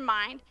spirit of your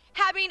mind,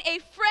 having a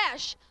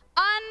fresh,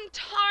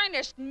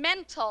 untarnished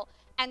mental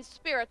and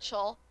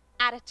spiritual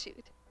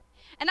attitude.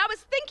 And I was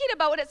thinking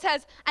about what it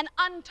says, an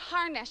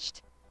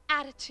untarnished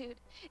attitude.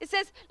 It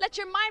says, let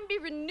your mind be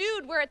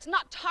renewed where it's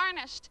not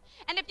tarnished.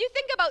 And if you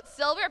think about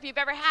silver, if you've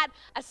ever had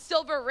a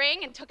silver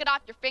ring and took it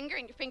off your finger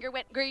and your finger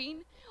went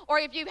green, or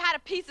if you've had a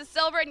piece of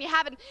silver and you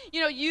haven't,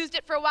 used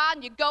it for a while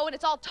and you go and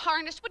it's all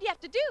tarnished, what do you have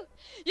to do?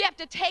 You have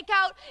to take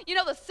out,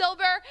 the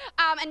silver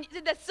and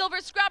the silver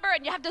scrubber,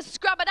 and you have to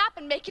scrub it up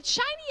and make it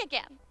shiny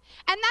again.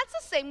 And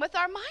that's the same with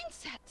our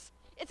mindsets.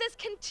 It says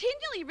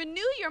continually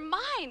renew your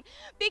mind,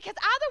 because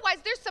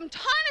otherwise there's some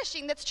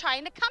tarnishing that's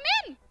trying to come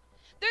in.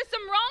 There's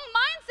some wrong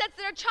mindsets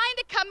that are trying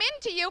to come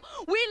into you.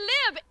 We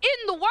live in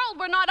the world.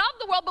 We're not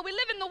of the world, but we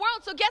live in the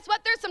world. So guess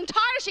what? There's some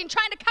tarnishing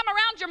trying to come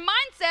around your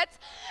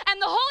mindsets. And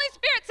the Holy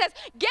Spirit says,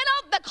 get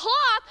out the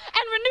cloth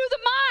and renew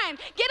the mind.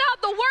 Get out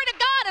the Word of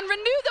God and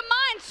renew the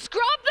mind.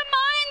 Scrub the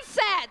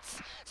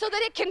mindsets so that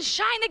it can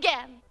shine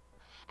again.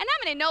 And how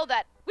many know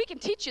that we can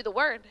teach you the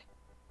Word,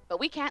 but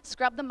we can't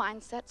scrub the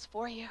mindsets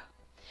for you.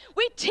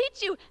 We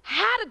teach you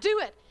how to do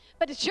it,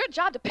 but it's your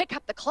job to pick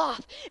up the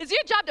cloth. It's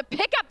your job to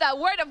pick up that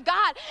word of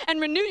God and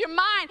renew your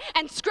mind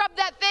and scrub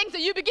that thing so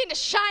you begin to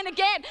shine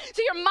again,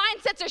 so your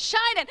mindsets are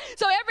shining,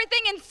 so everything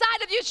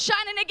inside of you is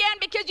shining again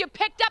because you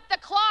picked up the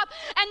cloth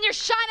and you're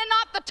shining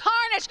off the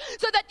tarnish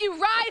so that you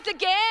rise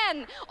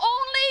again.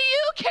 Only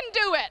you can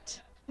do it.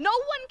 No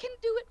one can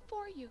do it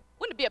for you.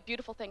 Wouldn't it be a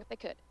beautiful thing if they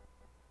could?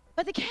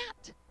 But they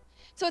can't.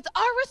 So it's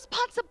our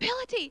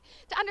responsibility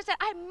to understand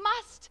I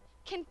must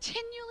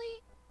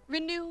continually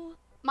renew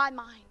my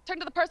mind. Turn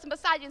to the person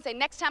beside you and say,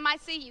 next time I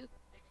see you,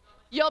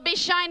 you'll be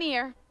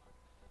shinier.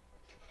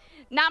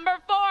 Number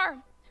 4,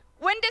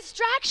 when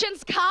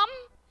distractions come,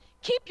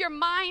 keep your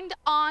mind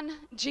on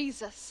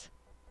Jesus.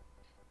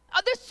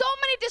 There's so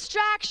many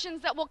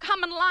distractions that will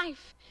come in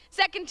life.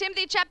 2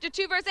 Timothy chapter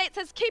 2, verse 8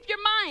 says, keep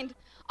your mind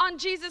on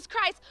Jesus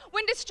Christ.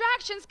 When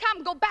distractions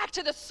come, go back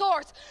to the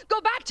source. Go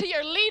back to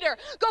your leader.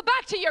 Go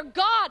back to your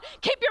God.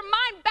 Keep your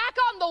mind back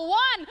on the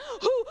one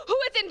who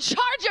is in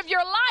charge of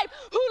your life,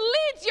 who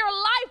leads your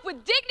life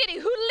with dignity,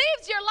 who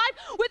leads your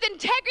life with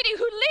integrity,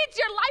 who leads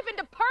your life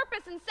into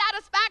purpose and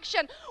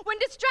satisfaction. When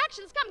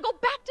distractions come, go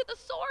back to the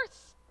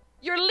source,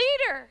 your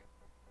leader,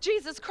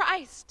 Jesus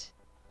Christ.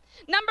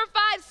 Number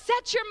 5,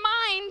 set your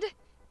mind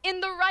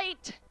in the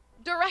right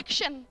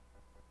direction.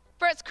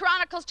 1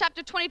 Chronicles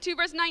chapter 22,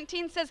 verse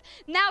 19 says,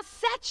 now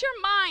set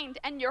your mind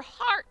and your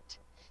heart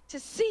to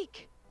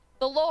seek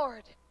the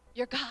Lord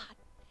your God.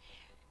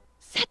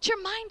 Set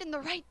your mind in the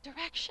right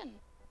direction,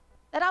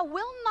 that I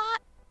will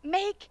not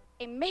make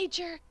a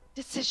major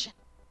decision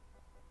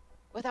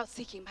without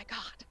seeking my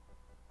God.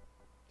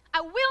 I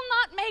will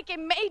not make a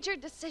major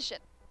decision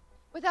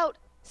without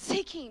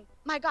seeking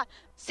my God.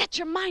 Set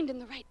your mind in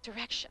the right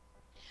direction.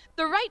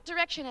 The right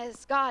direction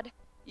is, God,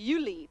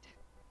 you lead,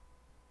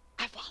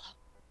 I follow.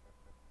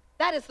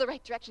 That is the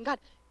right direction. God,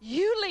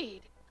 you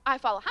lead, I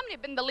follow. How many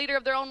have been the leader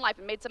of their own life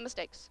and made some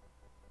mistakes?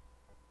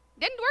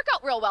 Didn't work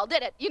out real well,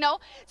 did it? You know?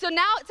 So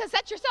now it says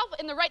set yourself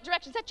in the right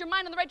direction. Set your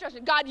mind in the right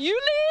direction. God, you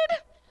lead,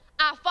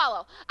 I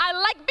follow. I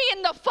like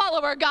being the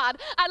follower, God.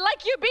 I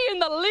like you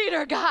being the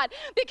leader, God,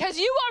 because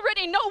you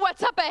already know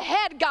what's up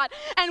ahead, God.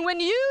 And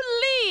when you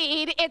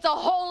lead, it's a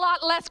whole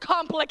lot less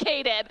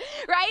complicated,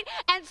 right?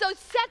 And so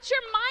set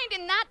your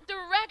mind in that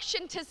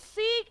direction to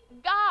seek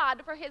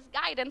God for his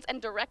guidance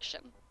and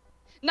direction.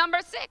 Number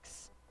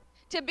 6,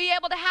 to be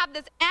able to have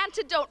this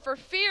antidote for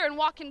fear and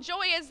walk in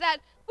joy is that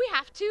we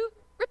have to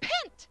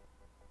repent.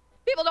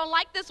 People don't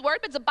like this word,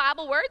 but it's a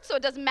Bible word, so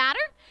it doesn't matter.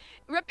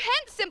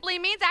 Repent simply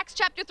means, Acts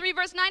chapter 3,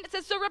 verse 9, it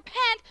says, so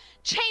repent,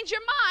 change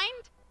your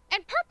mind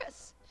and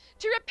purpose.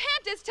 To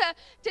repent is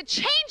to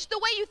change the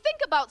way you think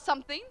about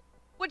something,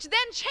 which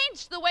then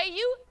changes the way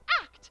you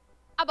act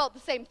about the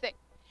same thing.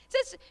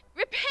 It says,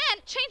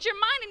 repent, change your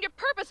mind and your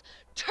purpose,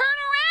 turn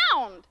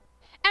around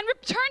and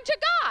return to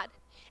God.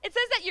 It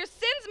says that your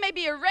sins may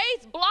be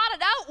erased,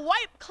 blotted out,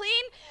 wiped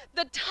clean.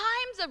 The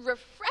times of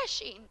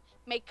refreshing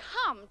may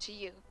come to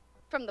you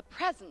from the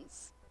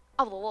presence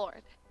of the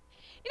Lord.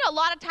 You know, a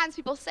lot of times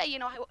people say, you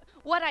know,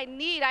 what I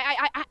need,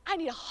 I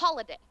need a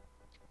holiday.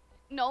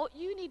 No,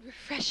 you need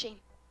refreshing.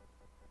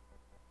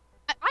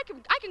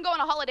 I can go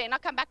on a holiday and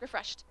not come back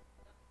refreshed.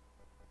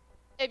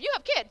 If you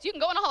have kids, you can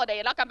go on a holiday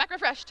and not come back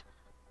refreshed.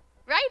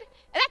 Right?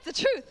 And that's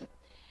the truth. And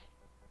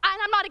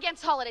I'm not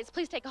against holidays.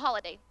 Please take a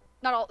holiday.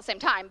 Not all at the same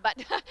time, but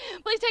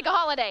please take a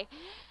holiday,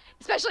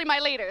 especially my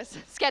leaders'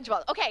 schedule.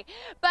 Okay,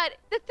 but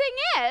the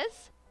thing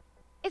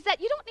is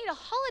that you don't need a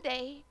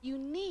holiday, you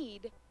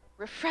need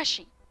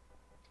refreshing.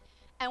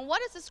 And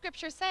what does the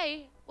scripture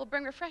say will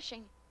bring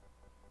refreshing?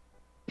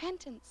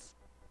 Repentance.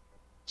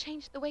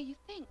 Change the way you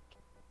think,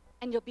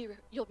 and you'll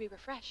be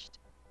refreshed.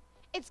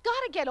 It's got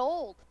to get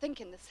old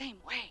thinking the same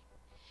way.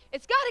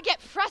 It's got to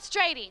get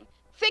frustrating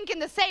thinking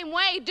the same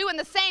way, doing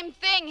the same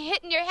thing,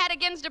 hitting your head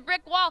against a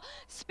brick wall,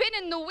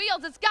 spinning the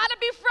wheels. It's got to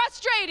be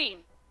frustrating.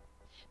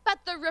 But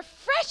the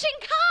refreshing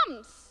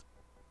comes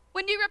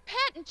when you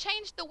repent and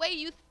change the way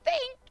you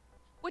think,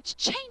 which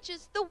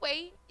changes the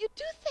way you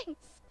do things.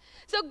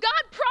 So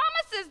God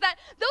promises that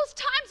those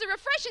times of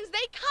refreshings,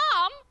 they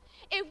come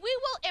if we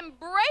will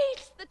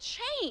embrace the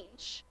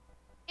change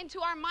into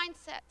our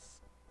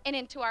mindsets and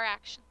into our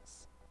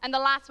actions. And the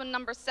last one,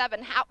 number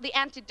 7, how the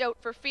antidote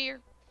for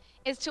fear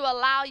is to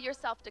allow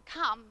yourself to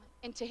come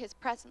into his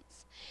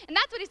presence. And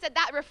that's what he said,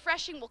 that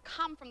refreshing will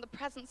come from the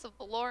presence of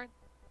the Lord.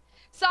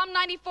 Psalm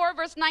 94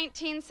 verse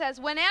 19 says,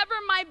 whenever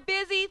my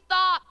busy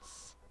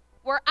thoughts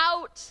were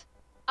out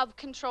of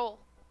control.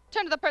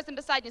 Turn to the person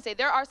beside you and say,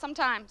 there are some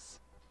times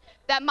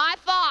that my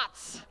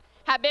thoughts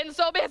have been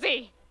so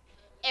busy,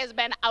 it's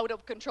been out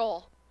of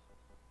control.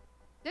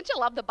 Don't you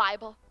love the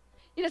Bible?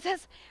 You know, it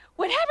says,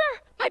 whenever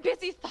my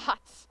busy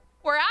thoughts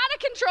were out of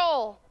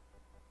control,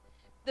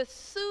 the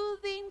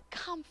soothing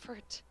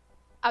comfort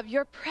of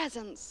your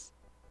presence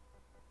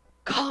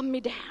calmed me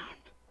down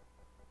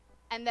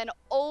and then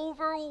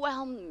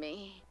overwhelmed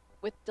me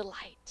with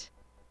delight.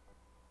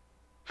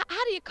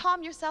 How do you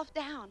calm yourself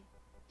down?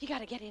 You got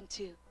to get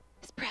into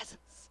his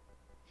presence.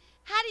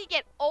 How do you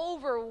get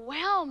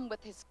overwhelmed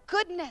with his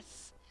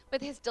goodness,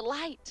 with his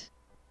delight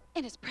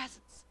in his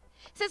presence?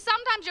 It says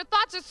sometimes your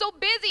thoughts are so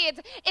busy,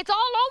 it's all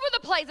over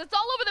the place, it's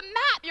all over the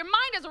map. Your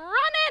mind is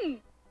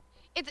running.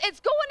 It's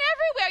going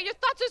everywhere. Your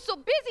thoughts are so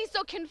busy,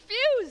 so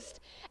confused.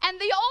 And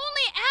the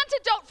only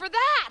antidote for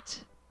that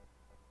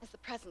is the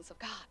presence of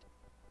God.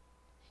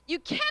 You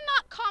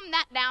cannot calm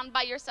that down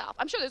by yourself.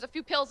 I'm sure there's a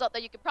few pills out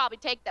there you could probably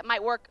take that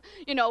might work,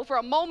 for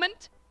a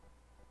moment.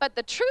 But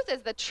the truth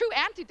is, the true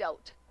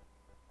antidote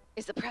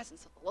is the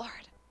presence of the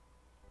Lord.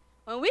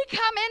 When we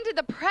come into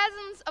the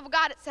presence of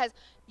God, it says,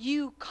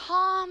 you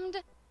calmed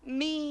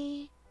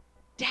me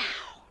down.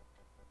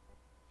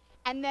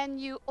 And then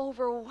you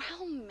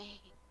overwhelm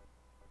me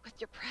with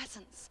your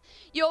presence.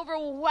 You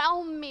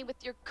overwhelm me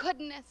with your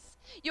goodness.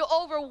 You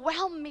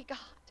overwhelm me, God.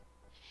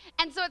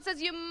 And so it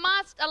says you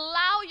must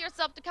allow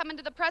yourself to come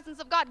into the presence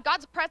of God.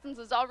 God's presence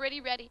is already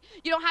ready.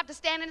 You don't have to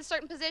stand in a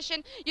certain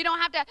position. You don't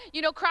have to,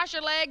 cross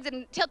your legs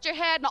and tilt your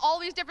head and all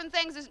these different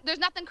things. There's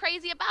nothing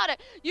crazy about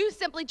it. You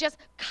simply just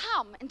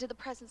come into the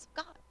presence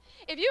of God.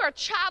 If you are a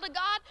child of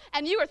God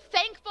and you are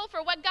thankful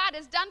for what God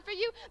has done for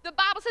you, the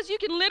Bible says you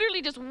can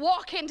literally just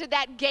walk into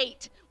that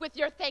gate with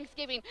your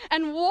thanksgiving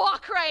and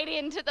walk right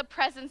into the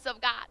presence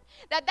of God.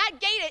 That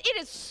gate,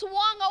 it is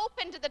swung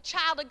open to the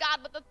child of God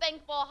with a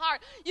thankful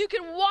heart. You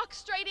can walk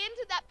straight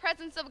into that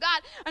presence of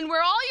God, and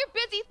where all your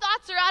busy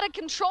thoughts are out of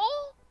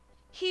control,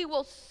 he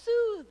will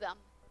soothe them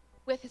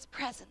with his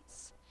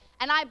presence.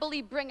 And I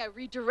believe bring a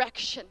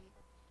redirection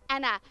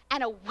and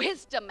a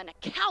wisdom and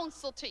a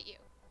counsel to you,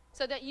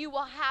 so that you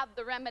will have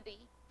the remedy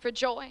for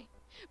joy.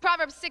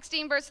 Proverbs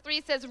 16 verse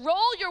 3 says,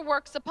 roll your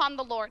works upon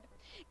the Lord.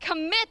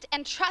 Commit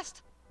and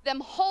trust them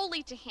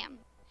wholly to him,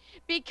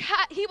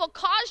 because he will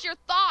cause your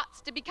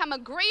thoughts to become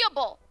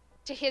agreeable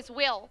to his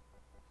will,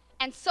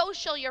 and so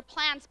shall your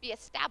plans be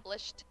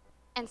established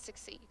and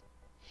succeed.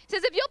 It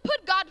says if you'll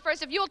put God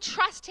first, if you'll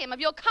trust him, if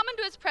you'll come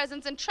into his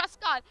presence and trust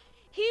God,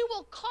 he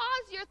will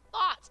cause your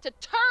thoughts to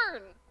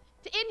turn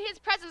in his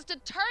presence, to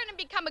turn and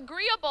become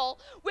agreeable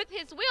with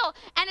his will.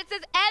 And it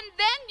says, and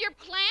then your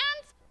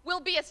plans will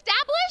be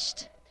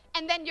established,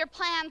 and then your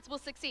plans will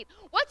succeed.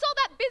 What's all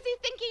that busy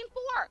thinking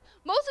for?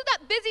 Most of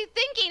that busy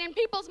thinking in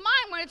people's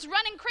mind when it's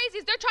running crazy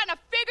is they're trying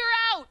to figure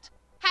out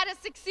how to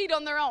succeed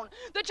on their own.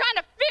 They're trying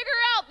to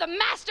figure out the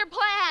master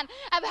plan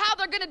of how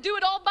they're going to do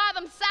it all by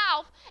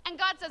themselves. And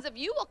God says, if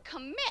you will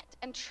commit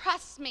and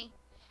trust me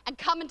and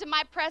come into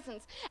my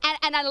presence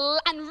and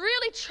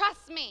really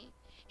trust me,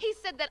 he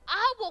said that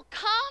I will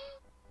come,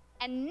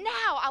 and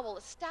now I will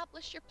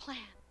establish your plan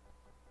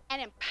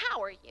and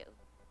empower you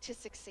to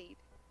succeed.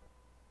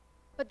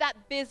 But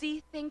that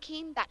busy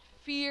thinking, that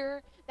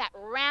fear, that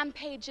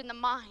rampage in the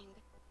mind,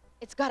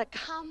 it's got to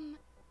come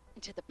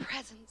into the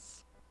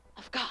presence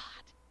of God.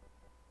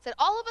 It said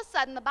all of a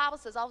sudden, the Bible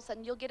says all of a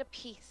sudden you'll get a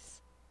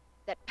peace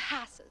that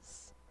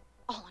passes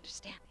all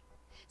understanding.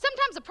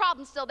 Sometimes the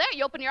problem's still there.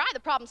 You open your eye, the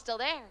problem's still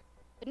there.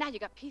 But now you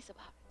got peace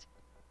about it.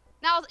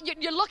 Now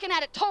you're looking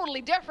at it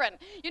totally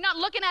different. You're not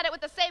looking at it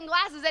with the same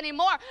glasses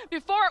anymore.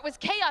 Before it was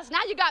chaos.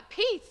 Now you got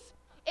peace.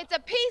 It's a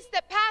peace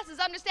that passes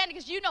understanding,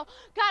 because you know,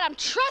 God, I'm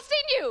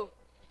trusting you.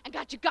 And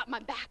God, you got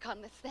my back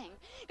on this thing.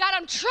 God,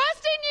 I'm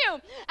trusting you.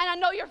 And I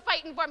know you're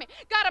fighting for me.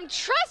 God, I'm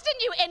trusting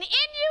you. And in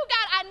you,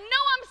 God, I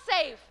know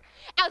I'm safe.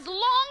 As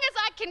long as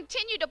I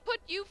continue to put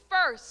you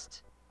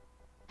first,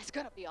 it's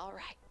going to be all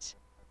right.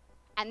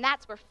 And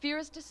that's where fear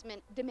is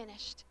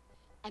diminished,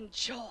 and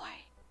joy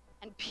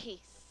and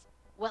peace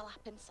well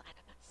up inside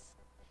of us.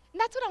 And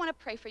that's what I want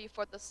to pray for you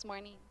for this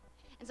morning.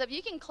 And so if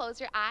you can close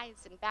your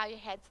eyes and bow your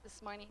heads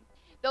this morning.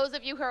 Those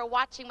of you who are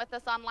watching with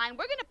us online,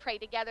 we're going to pray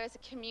together as a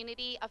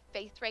community of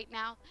faith right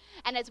now.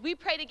 And as we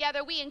pray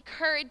together, we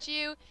encourage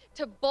you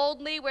to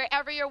boldly,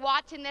 wherever you're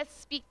watching this,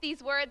 speak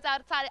these words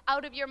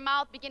out of your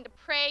mouth. Begin to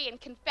pray and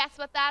confess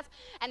with us.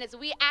 And as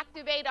we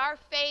activate our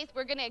faith,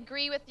 we're going to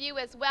agree with you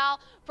as well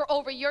for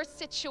over your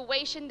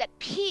situation, that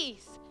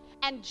peace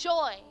and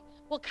joy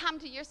will come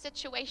to your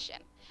situation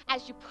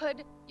as you put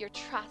your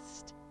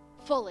trust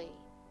fully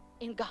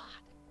in God.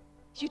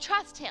 If you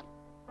trust him,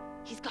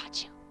 he's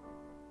got you.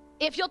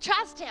 If you'll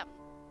trust him,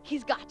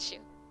 he's got you.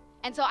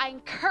 And so I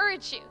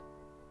encourage you,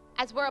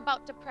 as we're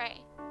about to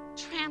pray,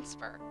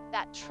 transfer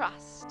that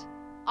trust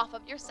off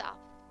of yourself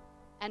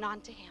and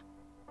onto him.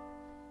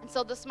 And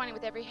so this morning,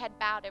 with every head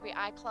bowed, every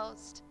eye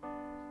closed,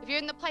 if you're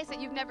in the place that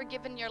you've never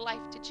given your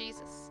life to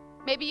Jesus,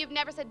 maybe you've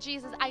never said,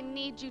 Jesus, I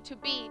need you to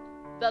be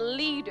the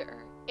leader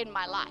in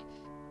my life.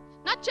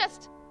 Not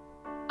just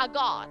a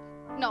God,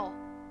 no,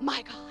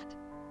 my God,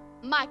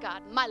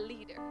 my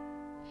leader.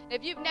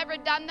 If you've never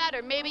done that,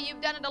 or maybe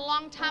you've done it a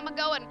long time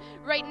ago and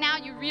right now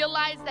you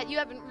realize that you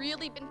haven't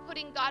really been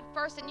putting God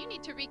first and you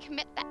need to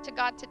recommit that to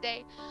God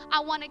today,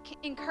 I want to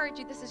encourage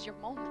you, this is your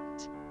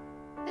moment.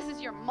 This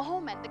is your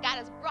moment. That God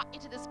has brought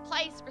you to this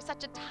place for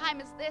such a time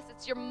as this.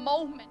 It's your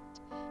moment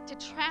to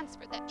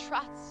transfer that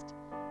trust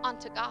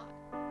onto God.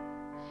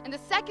 And the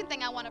second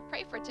thing I want to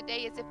pray for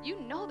today is if you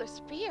know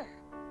there's fear.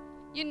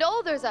 You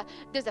know there's a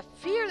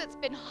fear that's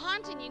been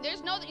haunting you.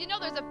 There's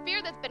a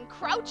fear that's been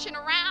crouching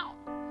around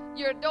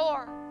your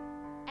door.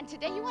 And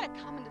today you want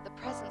to come into the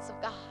presence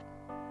of God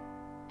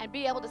and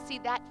be able to see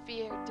that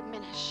fear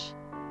diminish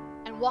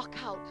and walk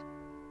out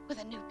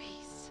with a new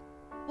peace.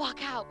 Walk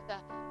out with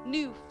a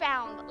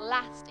newfound,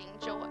 lasting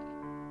joy.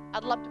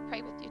 I'd love to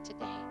pray with you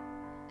today.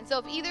 And so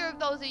if either of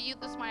those are you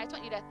this morning, I just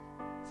want you to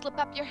slip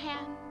up your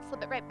hand,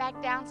 slip it right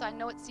back down so I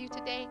know it's you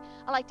today.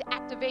 I like to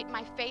activate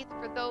my faith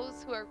for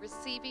those who are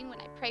receiving when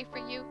I pray for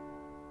you.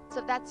 So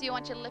if that's you, I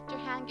want you to lift your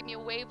hand, give me a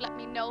wave, let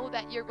me know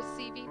that you're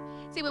receiving.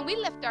 See, when we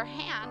lift our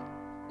hand,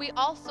 we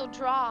also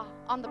draw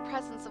on the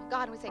presence of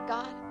God, and we say,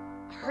 God,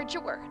 I heard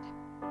your word,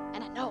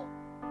 and I know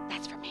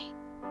that's for me.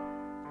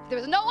 If there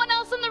was no one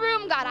else in the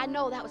room, God, I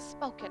know that was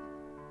spoken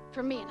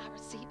for me, and I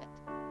receive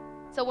it.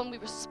 So when we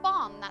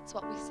respond, that's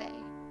what we say.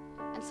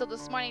 And so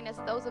this morning, as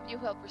those of you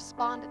who have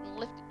responded and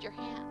lifted your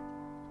hand,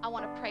 I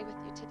want to pray with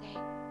you today.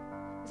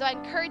 So I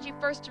encourage you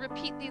first to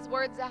repeat these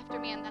words after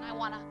me, and then I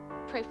want to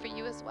pray for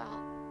you as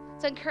well.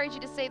 So I encourage you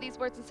to say these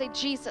words and say,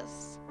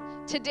 Jesus,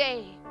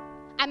 today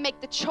I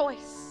make the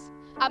choice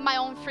of my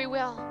own free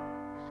will.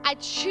 I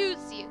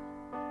choose you,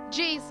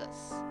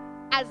 Jesus,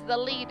 as the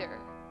leader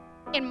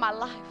in my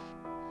life.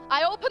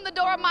 I open the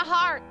door of my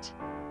heart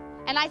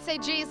and I say,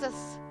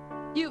 Jesus,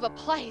 you have a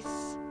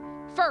place,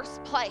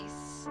 first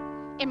place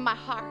in my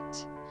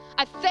heart.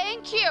 I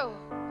thank you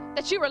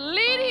that you are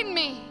leading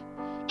me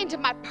into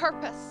my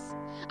purpose.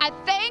 I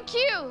thank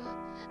you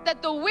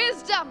that the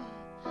wisdom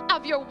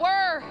of your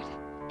word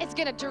is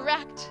going to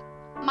direct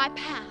my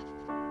path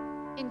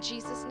in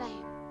Jesus'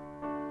 name.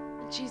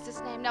 In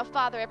Jesus' name. Now,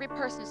 Father, every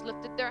person who's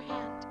lifted their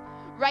hand,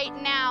 right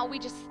now, we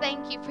just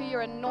thank you for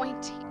your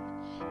anointing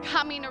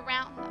coming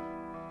around them.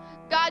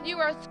 God, you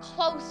are as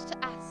close to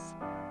us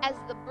as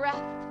the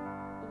breath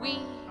we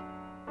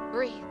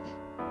breathe.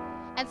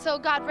 And so,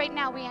 God, right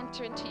now we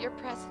enter into your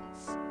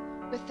presence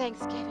with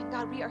thanksgiving.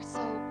 God, we are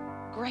so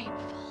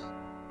grateful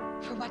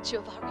for what you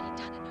have already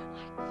done in our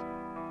life.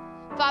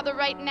 Father,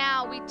 right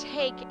now we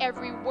take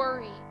every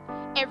worry,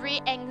 every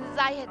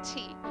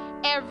anxiety,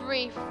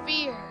 every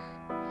fear,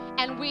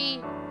 and we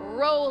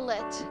roll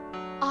it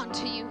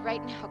onto you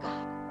right now,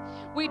 God.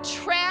 We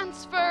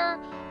transfer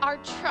our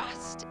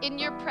trust in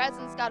your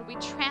presence, God. We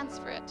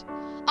transfer it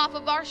off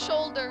of our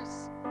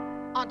shoulders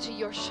onto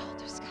your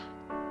shoulders,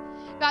 God.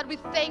 God, we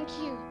thank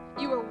you.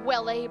 You are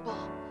well able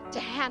to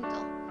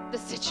handle the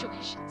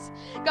situations.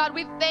 God,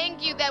 we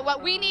thank you that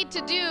what we need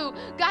to do,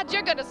 God,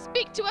 you're going to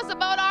speak to us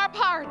about our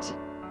part.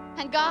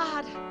 And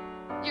God,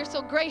 you're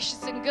so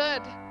gracious and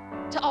good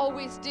to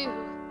always do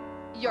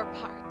your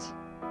part.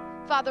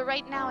 Father,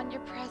 right now in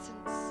your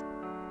presence,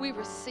 we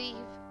receive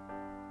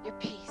your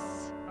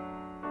peace.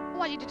 I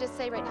want you to just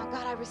say right now,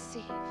 God, I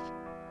receive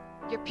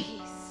your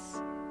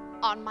peace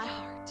on my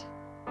heart.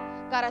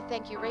 God, I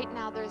thank you right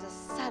now there's a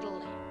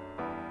settling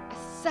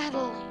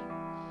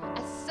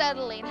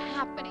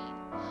happening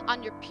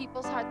on your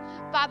people's hearts.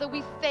 Father,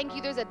 we thank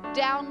you there's a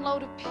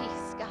download of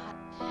peace, God.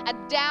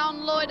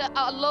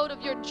 A load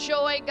of your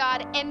joy,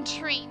 God,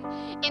 entering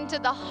into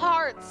the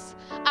hearts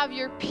of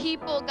your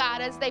people,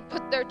 God, as they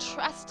put their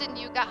trust in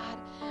you, God.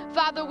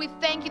 Father, we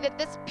thank you that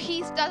this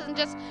peace doesn't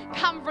just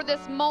come for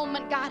this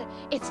moment, God.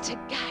 It's to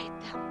guide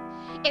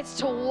them. It's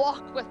to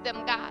walk with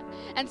them, God.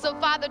 And so,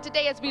 Father,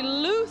 today as we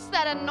loose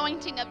that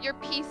anointing of your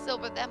peace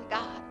over them,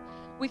 God,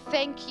 we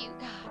thank you,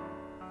 God.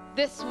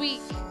 This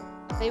week,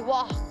 they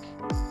walk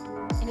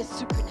in a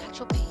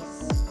supernatural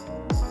peace.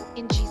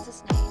 In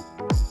Jesus' name.